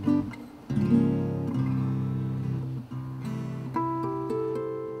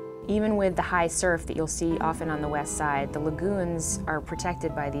 Even with the high surf that you'll see often on the west side, the lagoons are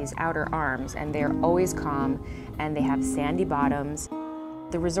protected by these outer arms, and they're always calm, and they have sandy bottoms.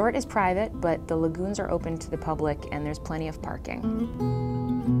 The resort is private, but the lagoons are open to the public, and there's plenty of parking.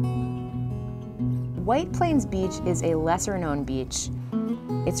 White Plains Beach is a lesser-known beach.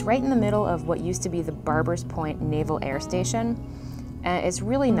 It's right in the middle of what used to be the Barbers Point Naval Air Station. It's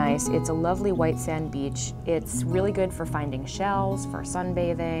really nice. It's a lovely white sand beach. It's really good for finding shells, for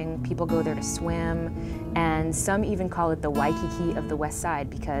sunbathing. People go there to swim, and some even call it the Waikiki of the West Side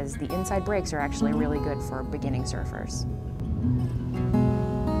because the inside breaks are actually really good for beginning surfers.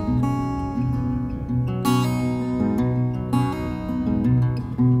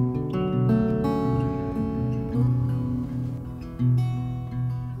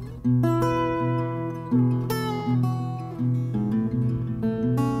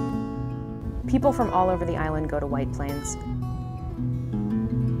 People from all over the island go to White Plains.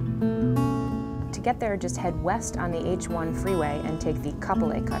 To get there, just head west on the H1 freeway and take the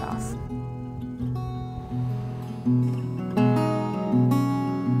Kapolei cutoff.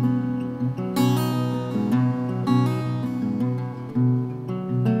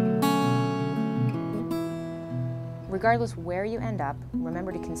 Regardless where you end up,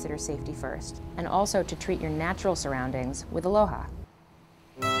 remember to consider safety first, and also to treat your natural surroundings with aloha.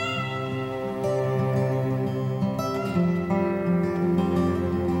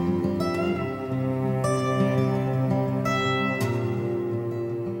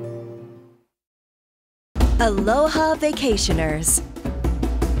 Aloha vacationers.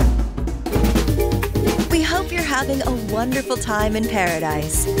 We hope you're having a wonderful time in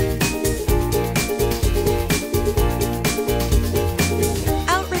paradise.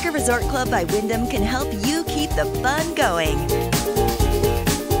 Outrigger Resort Club by Wyndham can help you keep the fun going.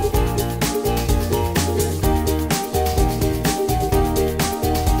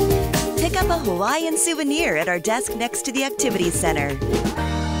 Pick up a Hawaiian souvenir at our desk next to the Activities Center.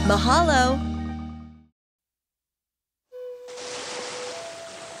 Mahalo!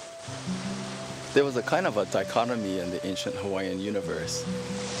 There was a kind of a dichotomy in the ancient Hawaiian universe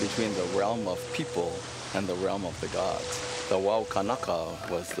between the realm of people and the realm of the gods. The Wau Kanaka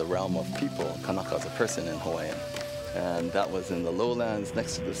was the realm of people. Kanaka is a person in Hawaiian. And that was in the lowlands,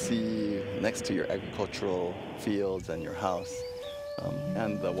 next to the sea, next to your agricultural fields and your house.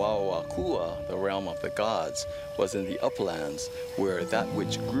 And the Wauakua, the realm of the gods, was in the uplands, where that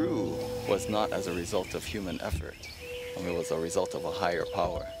which grew was not as a result of human effort. It was a result of a higher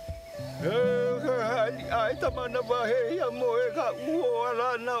power.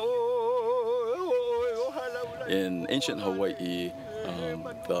 In ancient Hawaii,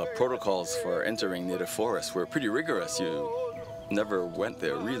 the protocols for entering native forests were pretty rigorous. You never went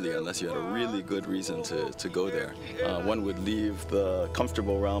there really unless you had a really good reason to go there. One would leave the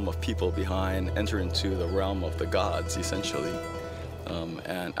comfortable realm of people behind, enter into the realm of the gods, essentially,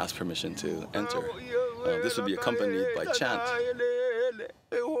 and ask permission to enter. This would be accompanied by chant.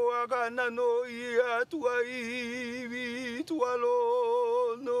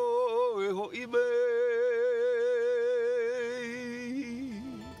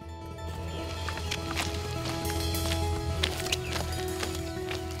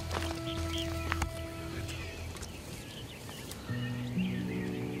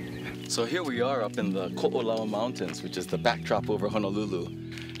 So here we are up in the Ko'olau Mountains, which is the backdrop over Honolulu.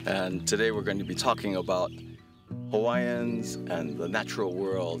 And today we're going to be talking about Hawaiians and the natural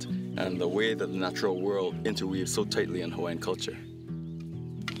world and the way that the natural world interweaves so tightly in Hawaiian culture.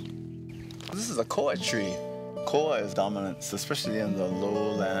 This is a koa tree. Koa is dominant, especially in the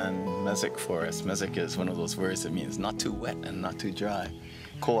lowland mesic forest. Mesic is one of those words that means not too wet and not too dry.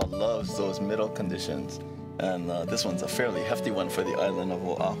 Koa loves those middle conditions, and this one's a fairly hefty one for the island of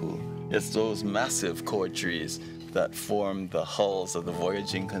Oahu. It's those massive koa trees that form the hulls of the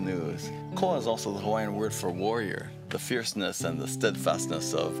voyaging canoes. Koa is also the Hawaiian word for warrior. The fierceness and the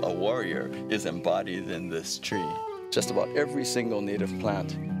steadfastness of a warrior is embodied in this tree. Just about every single native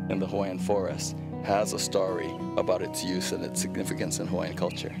plant in the Hawaiian forest has a story about its use and its significance in Hawaiian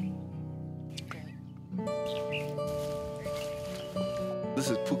culture. This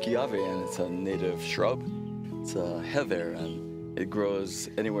is pukiave, and it's a native shrub. It's a heather, and it grows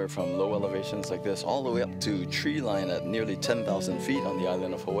anywhere from low elevations like this all the way up to tree line at nearly 10,000 feet on the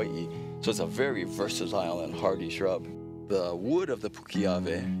island of Hawaii. So it's a very versatile and hardy shrub. The wood of the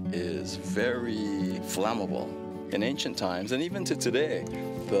pukiave is very flammable. In ancient times, and even to today,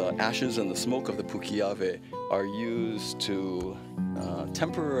 the ashes and the smoke of the pukiave are used to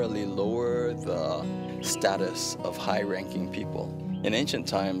temporarily lower the status of high-ranking people. In ancient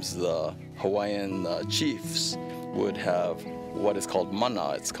times, the Hawaiian chiefs would have what is called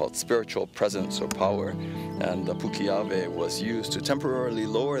mana. It's called spiritual presence or power, and the pukiave was used to temporarily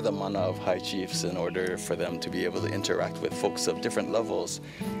lower the mana of high chiefs in order for them to be able to interact with folks of different levels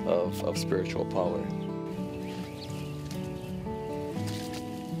of spiritual power.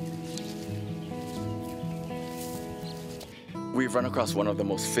 We've run across one of the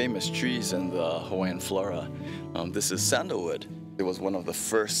most famous trees in the Hawaiian flora. This is sandalwood. It was one of the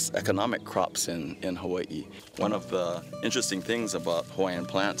first economic crops in Hawaii. One of the interesting things about Hawaiian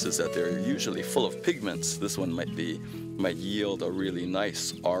plants is that they're usually full of pigments. This one might yield a really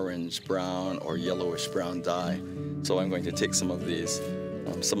nice orange brown or yellowish brown dye. So I'm going to take some of these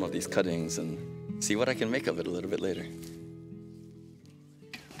cuttings and see what I can make of it a little bit later.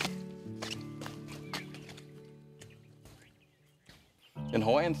 In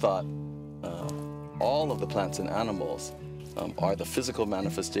Hawaiian thought, all of the plants and animals are the physical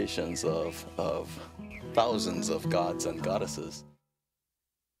manifestations of thousands of gods and goddesses.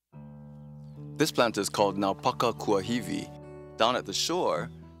 This plant is called Naupaka kuahivi. Down at the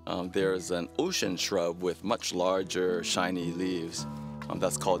shore, there's an ocean shrub with much larger, shiny leaves.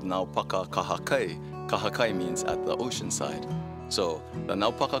 That's called Naupaka kahakai. Kahakai means at the ocean side. So the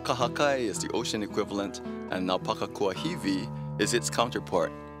Naupaka kahakai is the ocean equivalent, and Naupaka kuahivi is its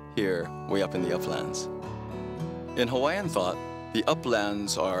counterpart here, way up in the uplands. In Hawaiian thought, the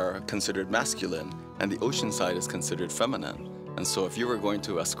uplands are considered masculine, and the ocean side is considered feminine. And so if you were going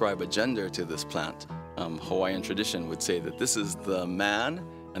to ascribe a gender to this plant, Hawaiian tradition would say that this is the man,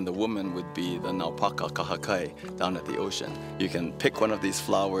 and the woman would be the Naupaka kahakai down at the ocean. You can pick one of these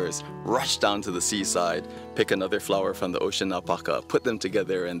flowers, rush down to the seaside, pick another flower from the ocean Naupaka, put them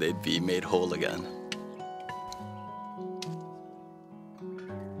together, and they'd be made whole again.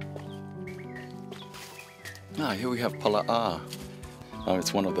 Here we have pala'a.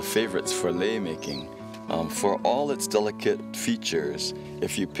 It's one of the favorites for lei making. For all its delicate features,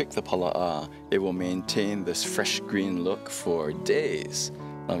 if you pick the pala'a, it will maintain this fresh green look for days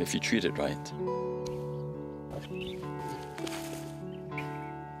if you treat it right.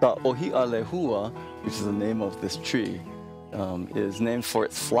 The ohia lehua, which is the name of this tree, is named for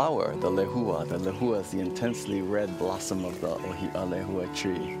its flower, the lehua. The lehua is the intensely red blossom of the ohia lehua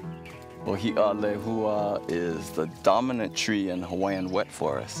tree. Ohia lehua is the dominant tree in Hawaiian wet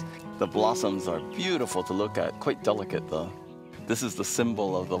forests. The blossoms are beautiful to look at, quite delicate though. This is the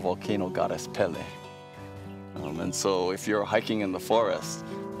symbol of the volcano goddess Pele. And so if you're hiking in the forest,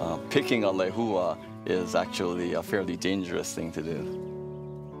 picking a lehua is actually a fairly dangerous thing to do.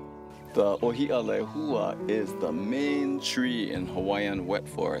 The ohia lehua is the main tree in Hawaiian wet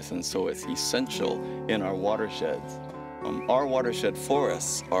forests, and so it's essential in our watersheds. Our watershed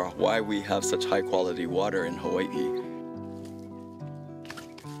forests are why we have such high quality water in Hawaii.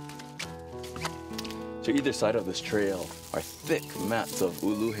 To either side of this trail are thick mats of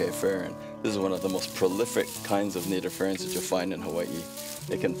uluhe fern. This is one of the most prolific kinds of native ferns that you'll find in Hawaii.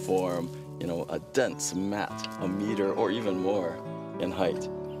 It can form, a dense mat, a meter or even more in height.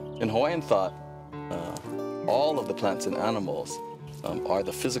 In Hawaiian thought, all of the plants and animals are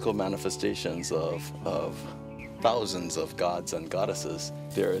the physical manifestations of thousands of gods and goddesses.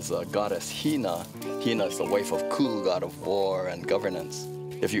 There is a goddess Hina. Hina is the wife of Ku, god of war and governance.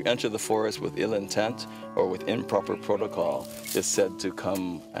 If you enter the forest with ill intent or with improper protocol, it's said to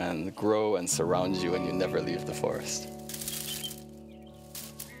come and grow and surround you, and you never leave the forest.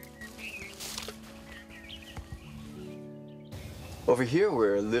 Over here,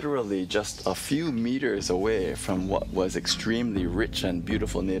 we're literally just a few meters away from what was extremely rich and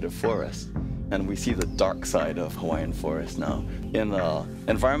beautiful native forest. And we see the dark side of Hawaiian forest now. In an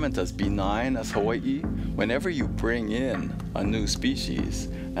environment as benign as Hawaii, whenever you bring in a new species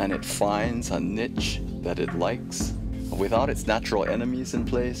and it finds a niche that it likes, without its natural enemies in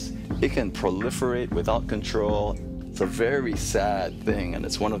place, it can proliferate without control. It's a very sad thing, and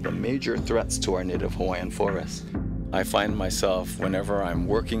it's one of the major threats to our native Hawaiian forests. I find myself, whenever I'm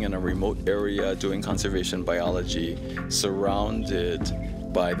working in a remote area doing conservation biology, surrounded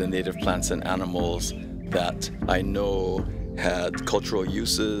by the native plants and animals that I know had cultural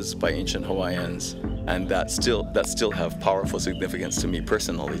uses by ancient Hawaiians and that still have powerful significance to me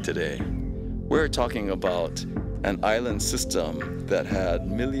personally today. We're talking about an island system that had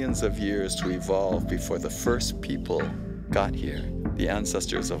millions of years to evolve before the first people got here, the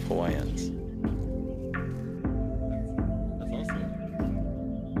ancestors of Hawaiians.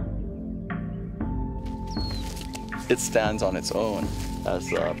 It stands on its own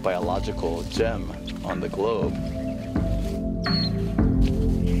as a biological gem on the globe.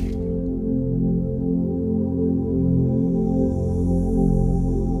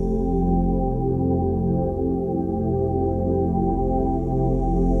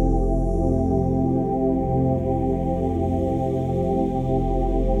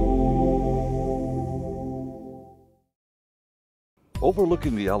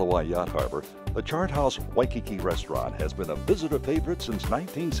 Overlooking the Ala Yacht Harbor, the Chart House Waikiki restaurant has been a visitor favorite since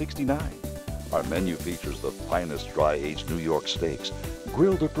 1969. Our menu features the finest dry-aged New York steaks,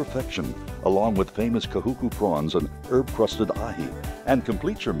 grilled to perfection, along with famous kahuku prawns and herb-crusted ahi, and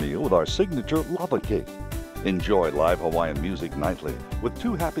complete your meal with our signature lava cake. Enjoy live Hawaiian music nightly with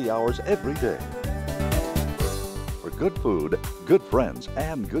 2 happy hours every day. For good food, good friends,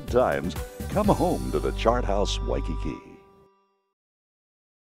 and good times, come home to the Chart House Waikiki.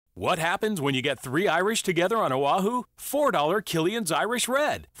 What happens when you get 3 Irish together on Oahu? $4 Killian's Irish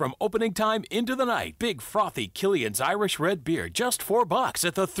Red. From opening time into the night, big frothy Killian's Irish Red beer, just $4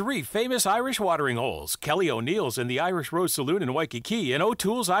 at the 3 famous Irish watering holes. Kelly O'Neill's in the Irish Rose Saloon in Waikiki and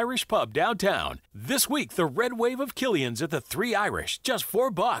O'Toole's Irish Pub downtown. This week, the red wave of Killian's at the 3 Irish, just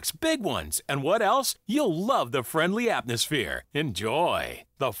 $4, big ones. And what else? You'll love the friendly atmosphere. Enjoy.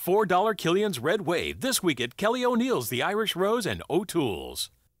 The $4 Killian's Red Wave this week at Kelly O'Neill's, the Irish Rose, and O'Toole's.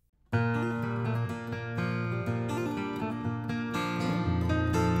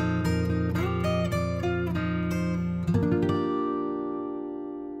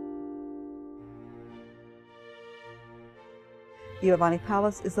 Iolani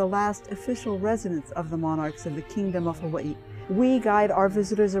Palace is the last official residence of the monarchs of the Kingdom of Hawaii. We guide our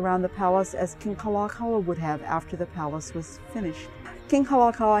visitors around the palace as King Kalakaua would have after the palace was finished. King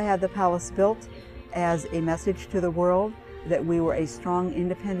Kalakaua had the palace built as a message to the world that we were a strong,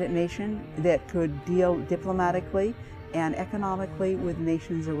 independent nation that could deal diplomatically and economically with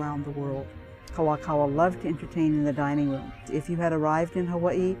nations around the world. Kalakaua loved to entertain in the dining room. If you had arrived in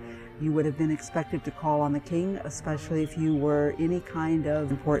Hawaii, you would have been expected to call on the king, especially if you were any kind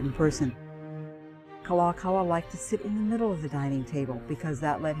of important person. Kalakaua liked to sit in the middle of the dining table because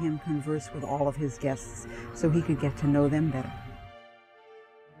that let him converse with all of his guests so he could get to know them better.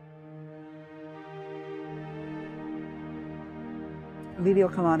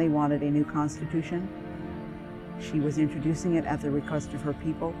 Liliuokalani wanted a new constitution. She was introducing it at the request of her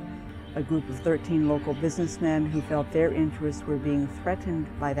people. A group of 13 local businessmen who felt their interests were being threatened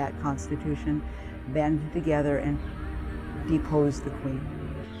by that constitution banded together and deposed the queen.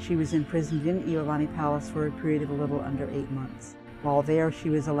 She was imprisoned in Iolani Palace for a period of a little under 8 months. While there, she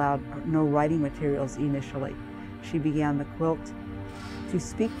was allowed no writing materials initially. She began the quilt to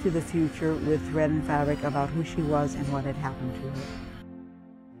speak to the future with thread and fabric about who she was and what had happened to her.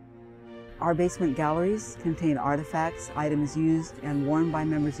 Our basement galleries contain artifacts, items used and worn by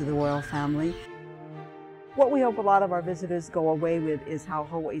members of the royal family. What we hope a lot of our visitors go away with is how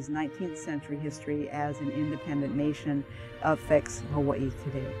Hawaii's 19th century history as an independent nation affects Hawaii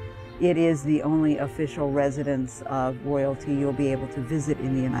today. It is the only official residence of royalty you'll be able to visit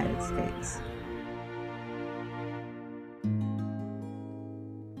in the United States.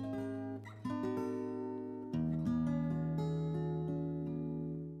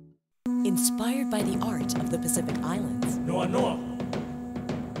 Inspired by the art of the Pacific Islands. Noa Noa.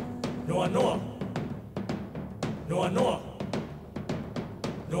 Noa Noa. Noa Noa.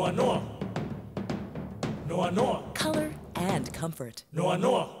 Noa Noa. Noa Noa. Color and comfort. Noa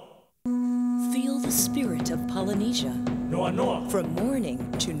Noa. Feel the spirit of Polynesia. Noa Noa. From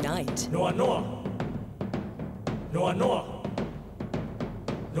morning to night. Noa Noa. Noa Noa.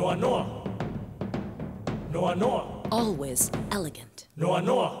 Noa Noa. Noa Noa. Always elegant. Noa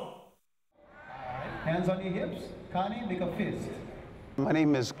Noa. Hands on your hips. Kani, make a fist. My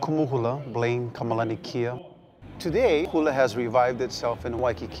name is Kumuhula Blaine Kamalani Kia. Today, hula has revived itself in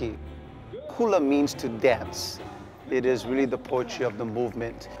Waikiki. Hula means to dance. It is really the poetry of the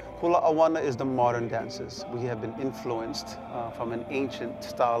movement. Hula Awana is the modern dances. We have been influenced from an ancient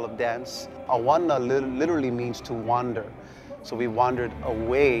style of dance. Awana literally means to wander. So we wandered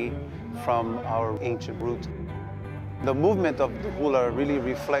away from our ancient roots. The movement of the hula really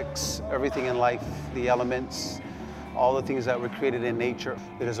reflects everything in life, the elements, all the things that were created in nature.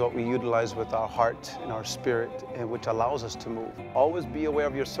 It is what we utilize with our heart and our spirit, and which allows us to move. Always be aware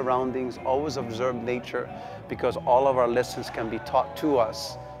of your surroundings, always observe nature, because all of our lessons can be taught to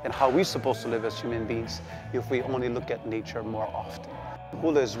us and how we're supposed to live as human beings if we only look at nature more often.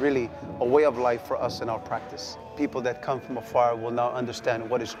 Hula is really a way of life for us in our practice. People that come from afar will now understand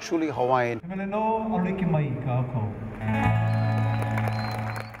what is truly Hawaiian.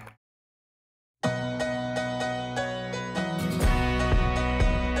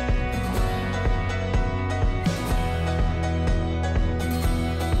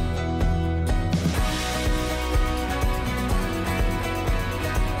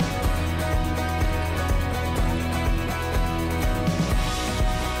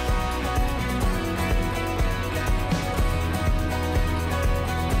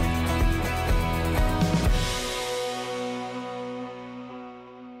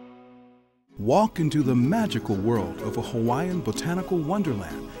 Walk into the magical world of a Hawaiian botanical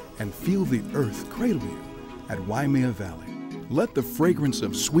wonderland and feel the earth cradle you at Waimea Valley. Let the fragrance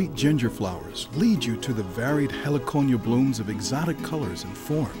of sweet ginger flowers lead you to the varied heliconia blooms of exotic colors and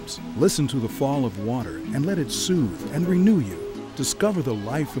forms. Listen to the fall of water and let it soothe and renew you. Discover the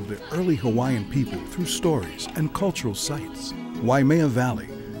life of the early Hawaiian people through stories and cultural sites. Waimea Valley,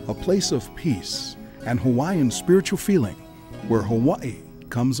 a place of peace and Hawaiian spiritual feeling where Hawaii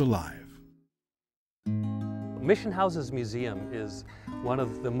comes alive. Mission Houses Museum is one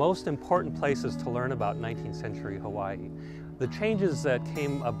of the most important places to learn about 19th century Hawaii. The changes that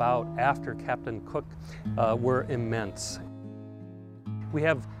came about after Captain Cook were immense. We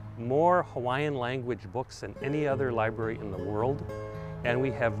have more Hawaiian language books than any other library in the world, and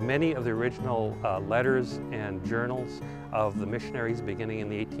we have many of the original letters and journals of the missionaries beginning in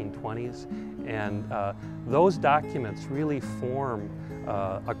the 1820s, and those documents really form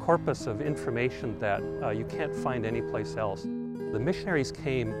a corpus of information that you can't find anyplace else. The missionaries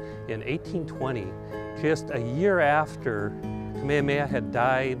came in 1820, just a year after Kamehameha had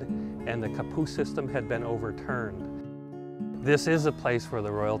died and the Kapu system had been overturned. This is a place where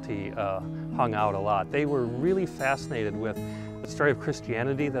the royalty hung out a lot. They were really fascinated with the story of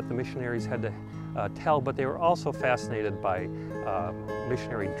Christianity that the missionaries had to tell, but they were also fascinated by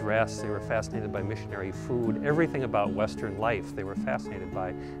missionary dress, they were fascinated by missionary food, everything about Western life they were fascinated by.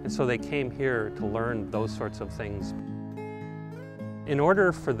 And so they came here to learn those sorts of things. In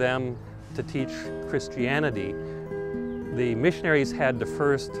order for them to teach Christianity, the missionaries had to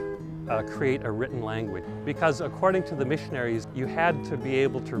first create a written language, because according to the missionaries, you had to be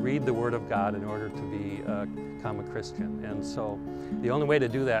able to read the Word of God in order to become a Christian. And so the only way to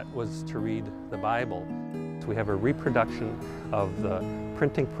do that was to read the Bible. So we have a reproduction of the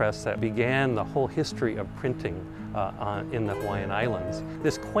printing press that began the whole history of printing in the Hawaiian Islands.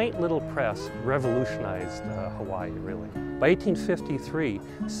 This quaint little press revolutionized Hawaii, really. By 1853,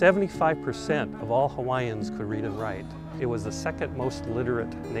 75% of all Hawaiians could read and write. It was the second most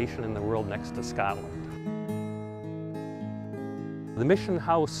literate nation in the world next to Scotland. The mission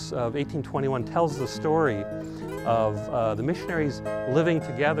house of 1821 tells the story of the missionaries living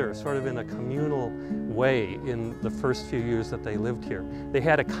together sort of in a communal way in the first few years that they lived here. They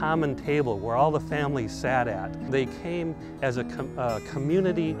had a common table where all the families sat at. They came as a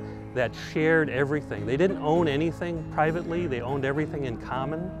community that shared everything. They didn't own anything privately, they owned everything in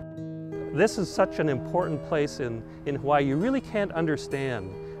common. This is such an important place in Hawaii. You really can't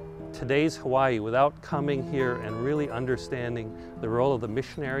understand today's Hawaii without coming here and really understanding the role of the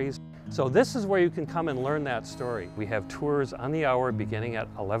missionaries. So this is where you can come and learn that story. We have tours on the hour beginning at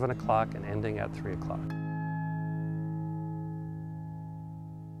 11 o'clock and ending at 3 o'clock.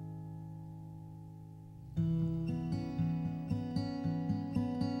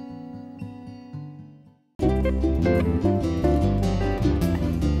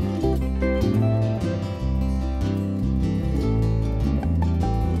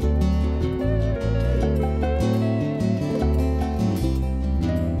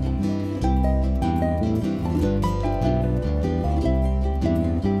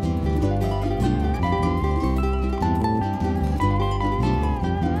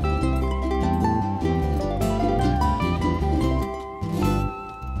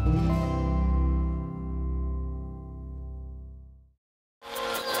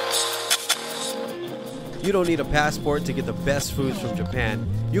 You don't need a passport to get the best foods from Japan.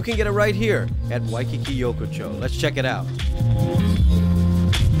 You can get it right here at Waikiki Yokocho. Let's check it out.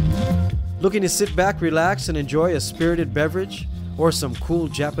 Looking to sit back, relax, and enjoy a spirited beverage or some cool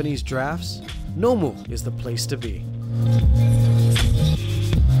Japanese drafts? Nomu is the place to be.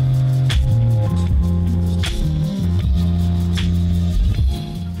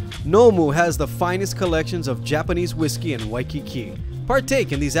 Nomu has the finest collections of Japanese whiskey in Waikiki.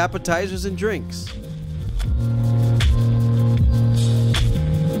 Partake in these appetizers and drinks.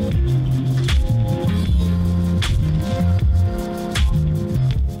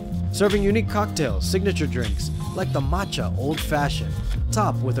 Serving unique cocktails, signature drinks, like the matcha old fashioned,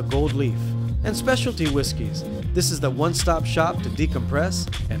 topped with a gold leaf, and specialty whiskeys. This is the one-stop shop to decompress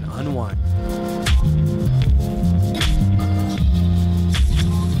and unwind.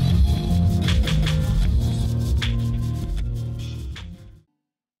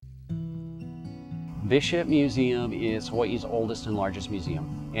 Bishop Museum is Hawaii's oldest and largest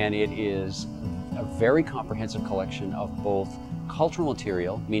museum, and it is a very comprehensive collection of both cultural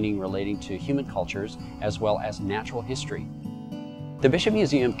material, meaning relating to human cultures, as well as natural history. The Bishop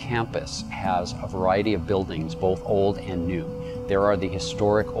Museum campus has a variety of buildings, both old and new. There are the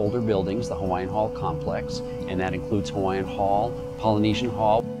historic older buildings, the Hawaiian Hall complex, and that includes Hawaiian Hall, Polynesian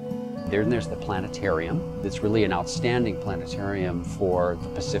Hall. Then there's the planetarium. It's really an outstanding planetarium for the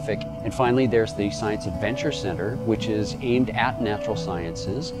Pacific. And finally, there's the Science Adventure Center, which is aimed at natural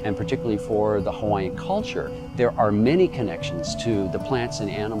sciences, and particularly for the Hawaiian culture. There are many connections to the plants and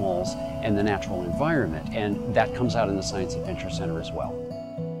animals and the natural environment, and that comes out in the Science Adventure Center as well.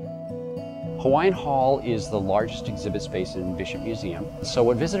 Hawaiian Hall is the largest exhibit space in Bishop Museum. So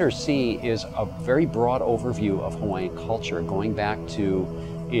what visitors see is a very broad overview of Hawaiian culture, going back to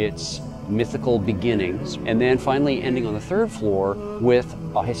its mythical beginnings, and then finally ending on the third floor with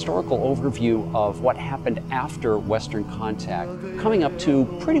a historical overview of what happened after Western contact, coming up to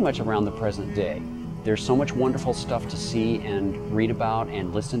pretty much around the present day. There's so much wonderful stuff to see and read about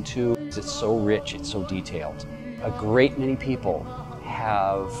and listen to. It's so rich, it's so detailed. A great many people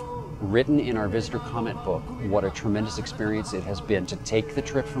have written in our visitor comment book what a tremendous experience it has been to take the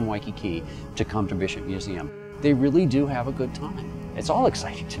trip from Waikiki to come to Bishop Museum. They really do have a good time. It's all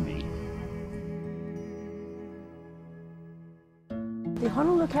exciting to me. The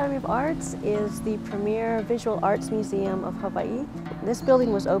Honolulu Academy of Arts is the premier visual arts museum of Hawaii. This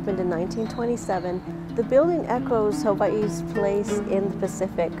building was opened in 1927. The building echoes Hawaii's place in the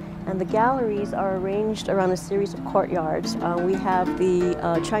Pacific, and the galleries are arranged around a series of courtyards. We have the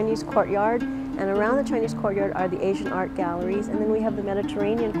Chinese courtyard, and around the Chinese courtyard are the Asian art galleries, and then we have the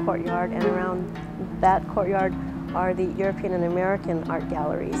Mediterranean courtyard, and around that courtyard are the European and American art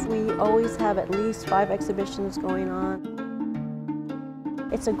galleries. We always have at least 5 exhibitions going on.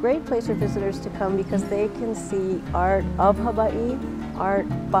 It's a great place for visitors to come because they can see art of Hawaii, art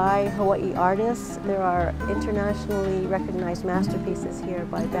by Hawaii artists. There are internationally recognized masterpieces here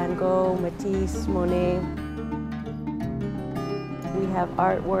by Van Gogh, Matisse, Monet. We have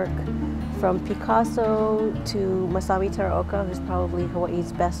artwork from Picasso to Masami Teraoka, who's probably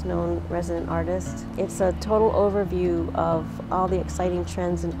Hawaii's best-known resident artist. It's a total overview of all the exciting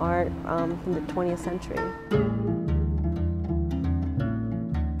trends in art from the 20th century.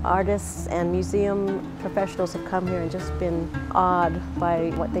 Artists and museum professionals have come here and just been awed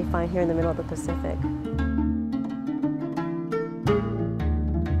by what they find here in the middle of the Pacific.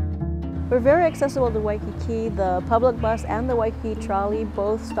 We're very accessible to Waikiki. The public bus and the Waikiki trolley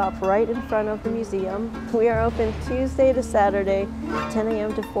both stop right in front of the museum. We are open Tuesday to Saturday, 10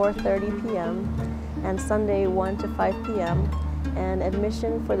 a.m. to 4:30 p.m. and Sunday 1 to 5 p.m. And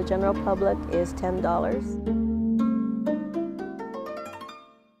admission for the general public is $10.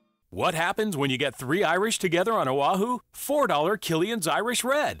 What happens when you get 3 Irish together on Oahu? $4 Killian's Irish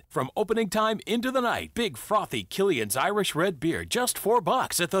Red. From opening time into the night, big frothy Killian's Irish Red beer, just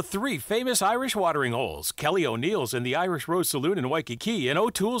 $4 at the 3 famous Irish watering holes. Kelly O'Neill's in the Irish Rose Saloon in Waikiki and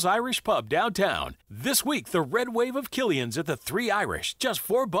O'Toole's Irish Pub downtown. This week, the red wave of Killian's at the 3 Irish, just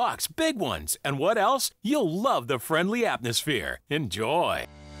 $4, big ones. And what else? You'll love the friendly atmosphere. Enjoy.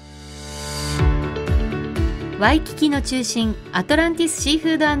 ワイキキの中心アトランティスシーフ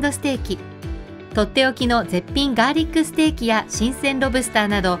ード&ステーキ。とっておきの絶品ガーリックステーキや新鮮ロブスター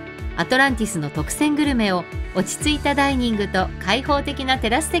などアトランティスの特選グルメを落ち着いたダイニングと開放的な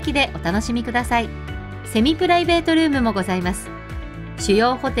テラス席でお楽しみください。セミプライベートルームもございます。主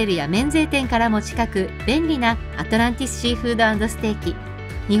要ホテルや免税店からも近く便利なアトランティスシーフード&ステーキ。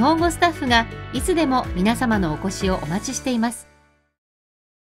日本語スタッフがいつでも皆様のお越しをお待ちしています。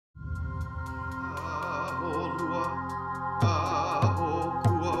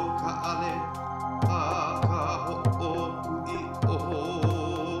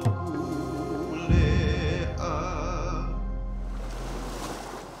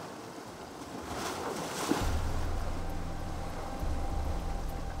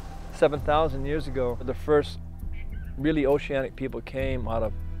7,000 years ago, the first really oceanic people came out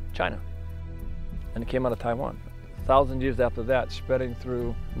of China, and it came out of Taiwan. 1,000 years after that, spreading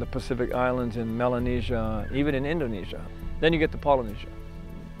through the Pacific Islands in Melanesia, even in Indonesia. Then you get to Polynesia,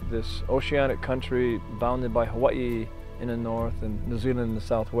 this oceanic country bounded by Hawaii in the north and New Zealand in the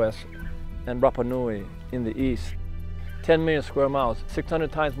southwest, and Rapa Nui in the east. 10 million square miles,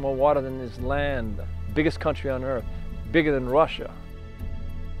 600 times more water than this land, biggest country on earth, bigger than Russia.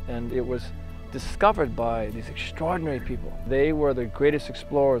 And it was discovered by these extraordinary people. They were the greatest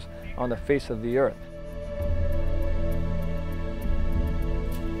explorers on the face of the earth.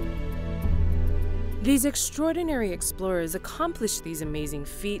 These extraordinary explorers accomplished these amazing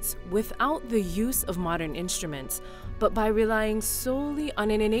feats without the use of modern instruments, but by relying solely on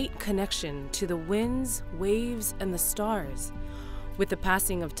an innate connection to the winds, waves, and the stars. With the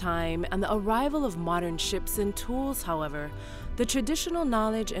passing of time and the arrival of modern ships and tools, however, the traditional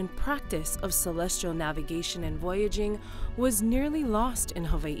knowledge and practice of celestial navigation and voyaging was nearly lost in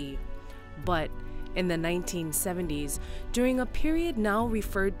Hawaii. But in the 1970s, during a period now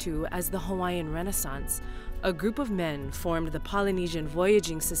referred to as the Hawaiian Renaissance, a group of men formed the Polynesian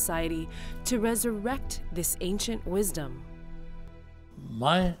Voyaging Society to resurrect this ancient wisdom.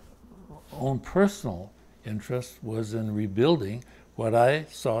 My own personal interest was in rebuilding what I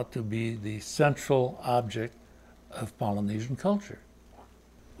saw to be the central object of Polynesian culture.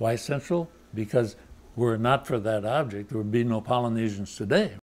 Why central? because were it not for that object, there would be no Polynesians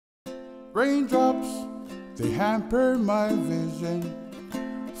today. Raindrops, they hamper my vision,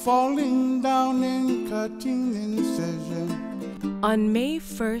 falling down in cutting incision. On May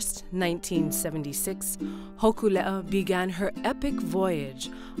 1st, 1976, Hokulea began her epic voyage,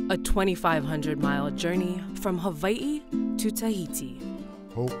 a 2,500-mile journey from Hawaii to Tahiti.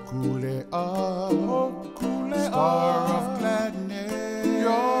 Hokulea, Hokulea, star of gladness,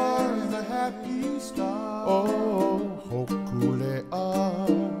 you're the happy star. Oh, Hokulea,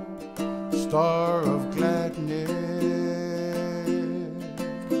 star of gladness.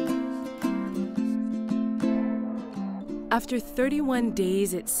 After 31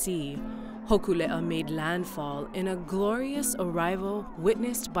 days at sea, Hokulea made landfall in a glorious arrival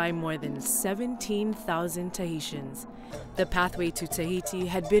witnessed by more than 17,000 Tahitians. The pathway to Tahiti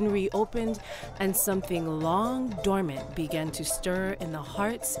had been reopened, and something long dormant began to stir in the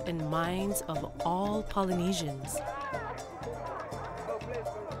hearts and minds of all Polynesians.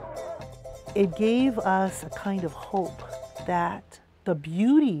 It gave us a kind of hope that the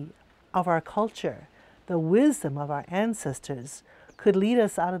beauty of our culture, the wisdom of our ancestors, could lead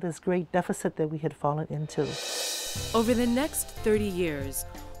us out of this great deficit that we had fallen into. Over the next 30 years,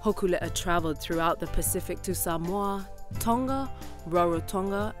 Hokulea traveled throughout the Pacific to Samoa, Tonga,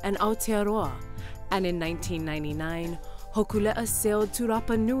 Rarotonga, and Aotearoa. And in 1999, Hokulea sailed to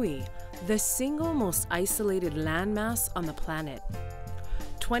Rapa Nui, the single most isolated landmass on the planet.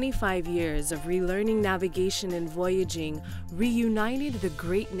 25 years of relearning navigation and voyaging reunited the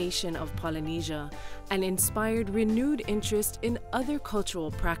great nation of Polynesia and inspired renewed interest in other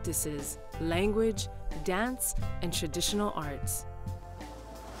cultural practices, language, dance, and traditional arts.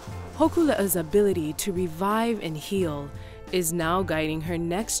 Hokulea's ability to revive and heal is now guiding her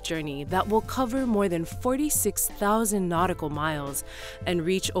next journey that will cover more than 46,000 nautical miles and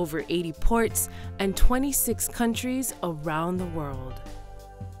reach over 80 ports and 26 countries around the world.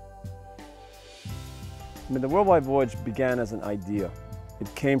 I mean, the Worldwide Voyage began as an idea.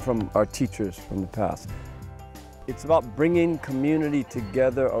 It came from our teachers from the past. It's about bringing community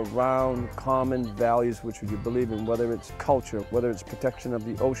together around common values which we believe in, whether it's culture, whether it's protection of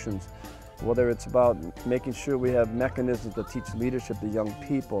the oceans, whether it's about making sure we have mechanisms to teach leadership to young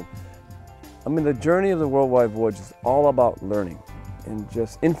people. I mean, the journey of the Worldwide Voyage is all about learning in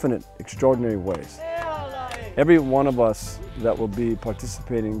just infinite, extraordinary ways. Every one of us that will be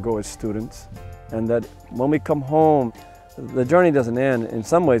participating go as students, and that when we come home, the journey doesn't end. In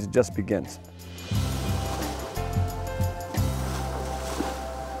some ways, it just begins.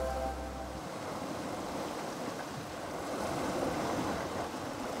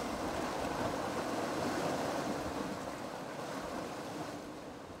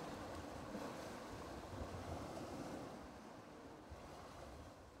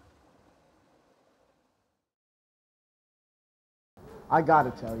 I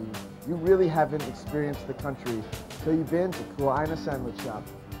gotta tell you, you really haven't experienced the country till you've been to Kuaina Sandwich Shop.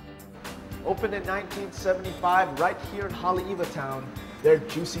 Opened in 1975 right here in Haleiwa Town, their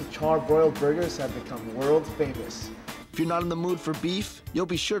juicy char-broiled burgers have become world famous. If you're not in the mood for beef, you'll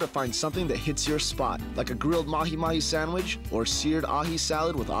be sure to find something that hits your spot, like a grilled mahi-mahi sandwich or seared ahi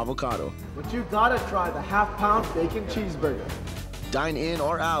salad with avocado. But you gotta try the half-pound bacon cheeseburger. Dine in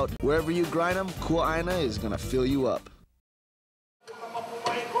or out, wherever you grind them, Kuaina is gonna fill you up.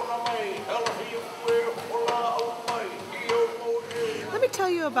 Let me tell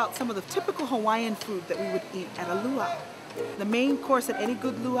you about some of the typical Hawaiian food that we would eat at a luau. The main course at any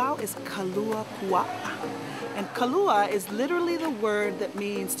good luau is kalua pua'a. And kalua is literally the word that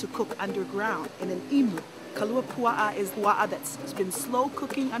means to cook underground in an imu. Kalua pua'a is pua'a that's been slow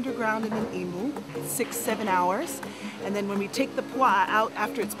cooking underground in an imu, 6-7 hours. And then when we take the pua'a out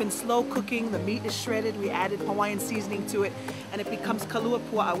after it's been slow cooking, the meat is shredded, we added Hawaiian seasoning to it, and it becomes kalua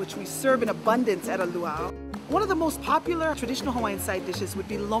pua'a, which we serve in abundance at a luau. One of the most popular traditional Hawaiian side dishes would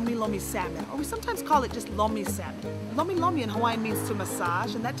be lomi lomi salmon, or we sometimes call it just lomi salmon. Lomi lomi in Hawaiian means to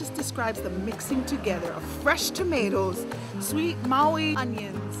massage, and that just describes the mixing together of fresh tomatoes, sweet Maui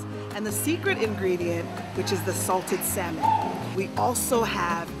onions, and the secret ingredient, which is the salted salmon. We also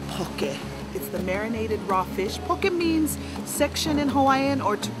have poke. It's the marinated raw fish. Poke means section in Hawaiian,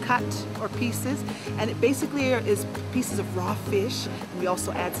 or to cut, or pieces. And it basically is pieces of raw fish. And we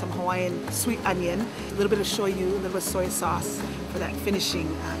also add some Hawaiian sweet onion, a little bit of shoyu, a little bit of soy sauce for that finishing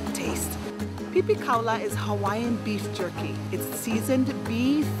taste. Pipi kaula is Hawaiian beef jerky. It's seasoned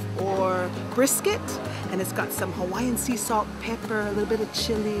beef or brisket, and it's got some Hawaiian sea salt, pepper, a little bit of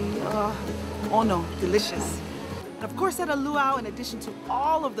chili. Oh no, delicious. And of course at a luau, in addition to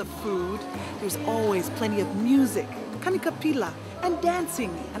all of the food, there's always plenty of music, kanikapila, and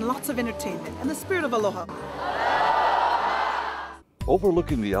dancing, and lots of entertainment, and the spirit of aloha.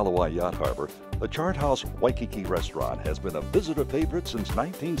 Overlooking the Alawai Yacht Harbor, the Chart House Waikiki restaurant has been a visitor favorite since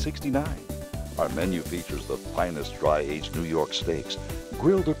 1969. Our menu features the finest dry-aged New York steaks,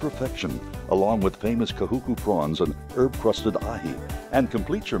 grilled to perfection, along with famous kahuku prawns and herb-crusted ahi, and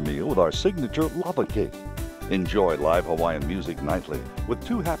complete your meal with our signature lava cake. Enjoy live Hawaiian music nightly with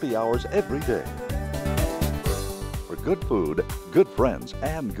 2 happy hours every day. For good food, good friends,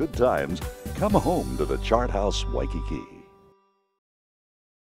 and good times, come home to the Chart House Waikiki.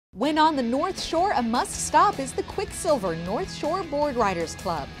 When on the North Shore, a must-stop is the Quicksilver North Shore Board Riders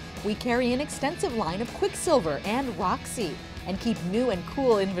Club. We carry an extensive line of Quicksilver and Roxy and keep new and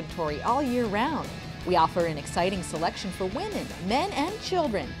cool inventory all year round. We offer an exciting selection for women, men, and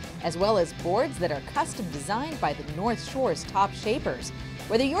children, as well as boards that are custom designed by the North Shore's top shapers.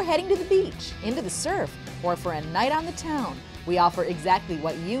 Whether you're heading to the beach, into the surf, or for a night on the town, we offer exactly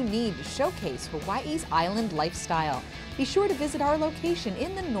what you need to showcase Hawaii's island lifestyle. Be sure to visit our location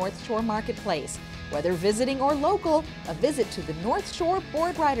in the North Shore Marketplace. Whether visiting or local, a visit to the North Shore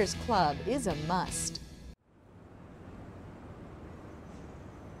Board Riders Club is a must.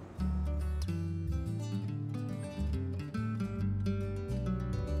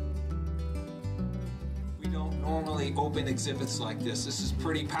 We don't normally open exhibits like this. This is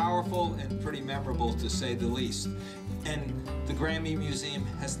pretty powerful and pretty memorable, to say the least. And the Grammy Museum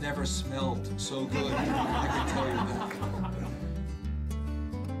has never smelled so good, I can tell you that.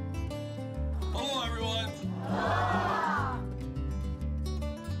 Hello, everyone.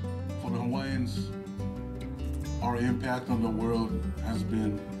 For the Hawaiians, our impact on the world has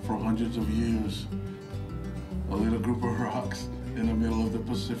been, for hundreds of years, a little group of rocks in the middle of the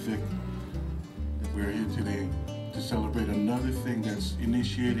Pacific. We're here today to celebrate another thing that's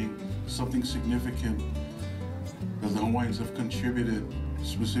initiating something significant that the Hawaiians have contributed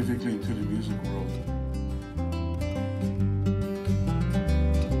specifically to the music world.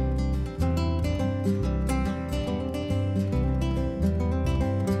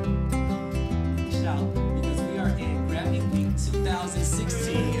 Because we are in Grammy Week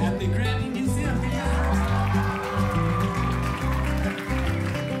 2016 at the Grammy Museum.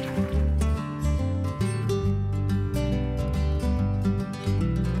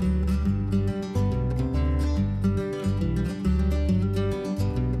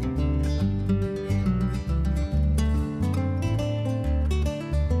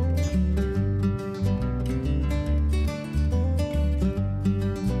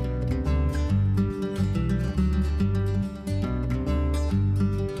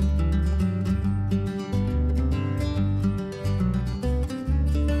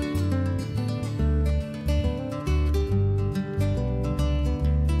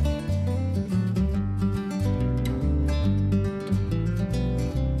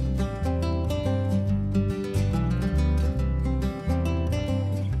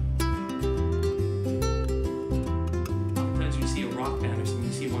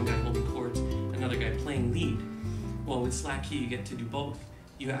 Slack key, you get to do both.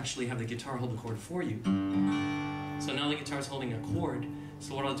 You actually have the guitar hold the chord for you. So now the guitar's holding a chord,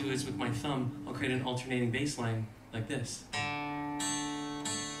 so what I'll do is with my thumb, I'll create an alternating bass line like this. And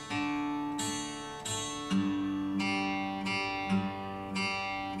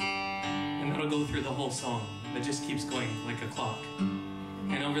that'll go through the whole song. It just keeps going like a clock.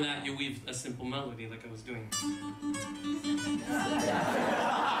 And over that, you weave a simple melody like I was doing.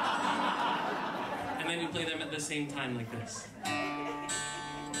 And then you play them at the same time like this.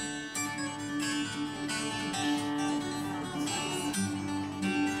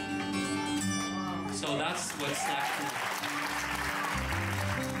 So that's what slack is.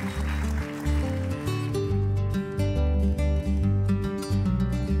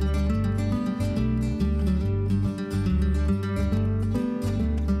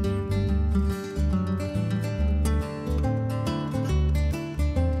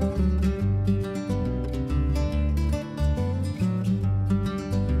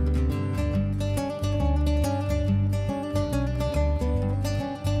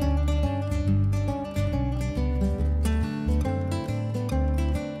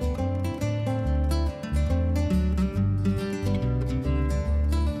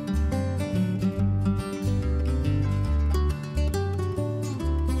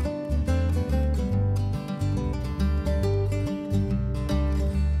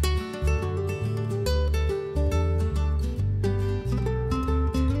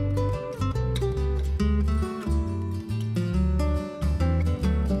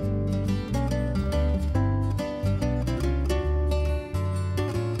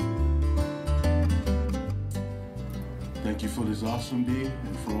 this awesome day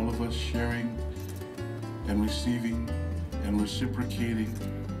and for all of us sharing and receiving and reciprocating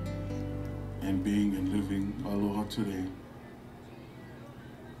and being and living aloha today.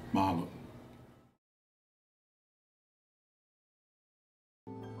 Mahalo.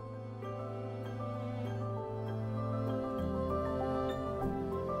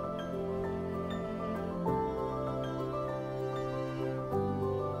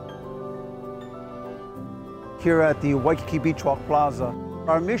 Here at the Waikiki Beach Walk Plaza,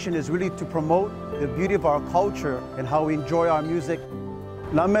 our mission is really to promote the beauty of our culture and how we enjoy our music.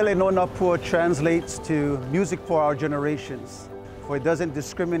 Namele no Napua translates to music for our generations, for it doesn't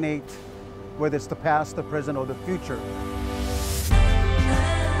discriminate whether it's the past, the present, or the future.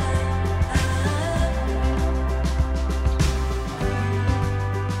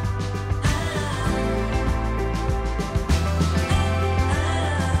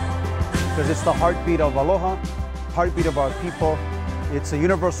 Because it's the heartbeat of aloha, heartbeat of our people. It's a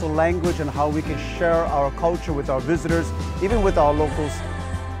universal language and how we can share our culture with our visitors, even with our locals.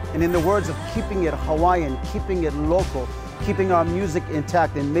 And in the words of keeping it Hawaiian, keeping it local, keeping our music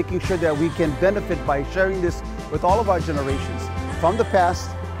intact and making sure that we can benefit by sharing this with all of our generations, from the past,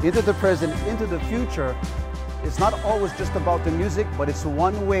 into the present, into the future. It's not always just about the music, but it's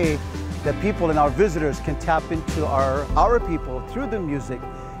one way that people and our visitors can tap into our people through the music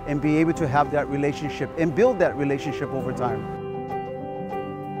and be able to have that relationship and build that relationship over time.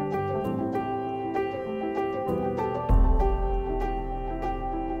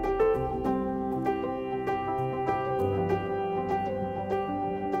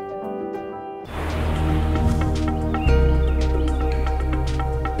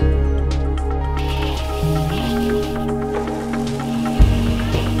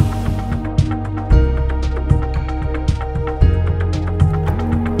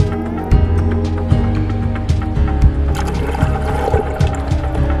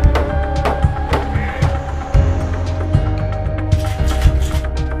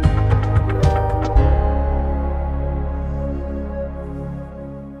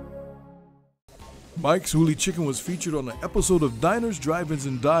 Mike's Huli Chicken was featured on an episode of Diners, Drive-Ins,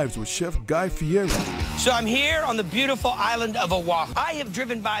 and Dives with Chef Guy Fieri. So I'm here on the beautiful island of Oahu. I have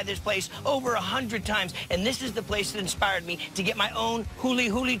driven by this place over 100 times, and this is the place that inspired me to get my own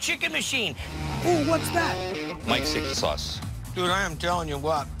Huli Chicken machine. Ooh, what's that? Mike's secret sauce. Dude, I am telling you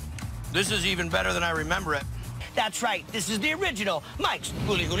what, this is even better than I remember it. That's right, this is the original Mike's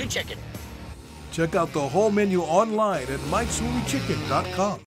Huli Chicken. Check out the whole menu online at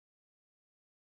mikeshulichicken.com.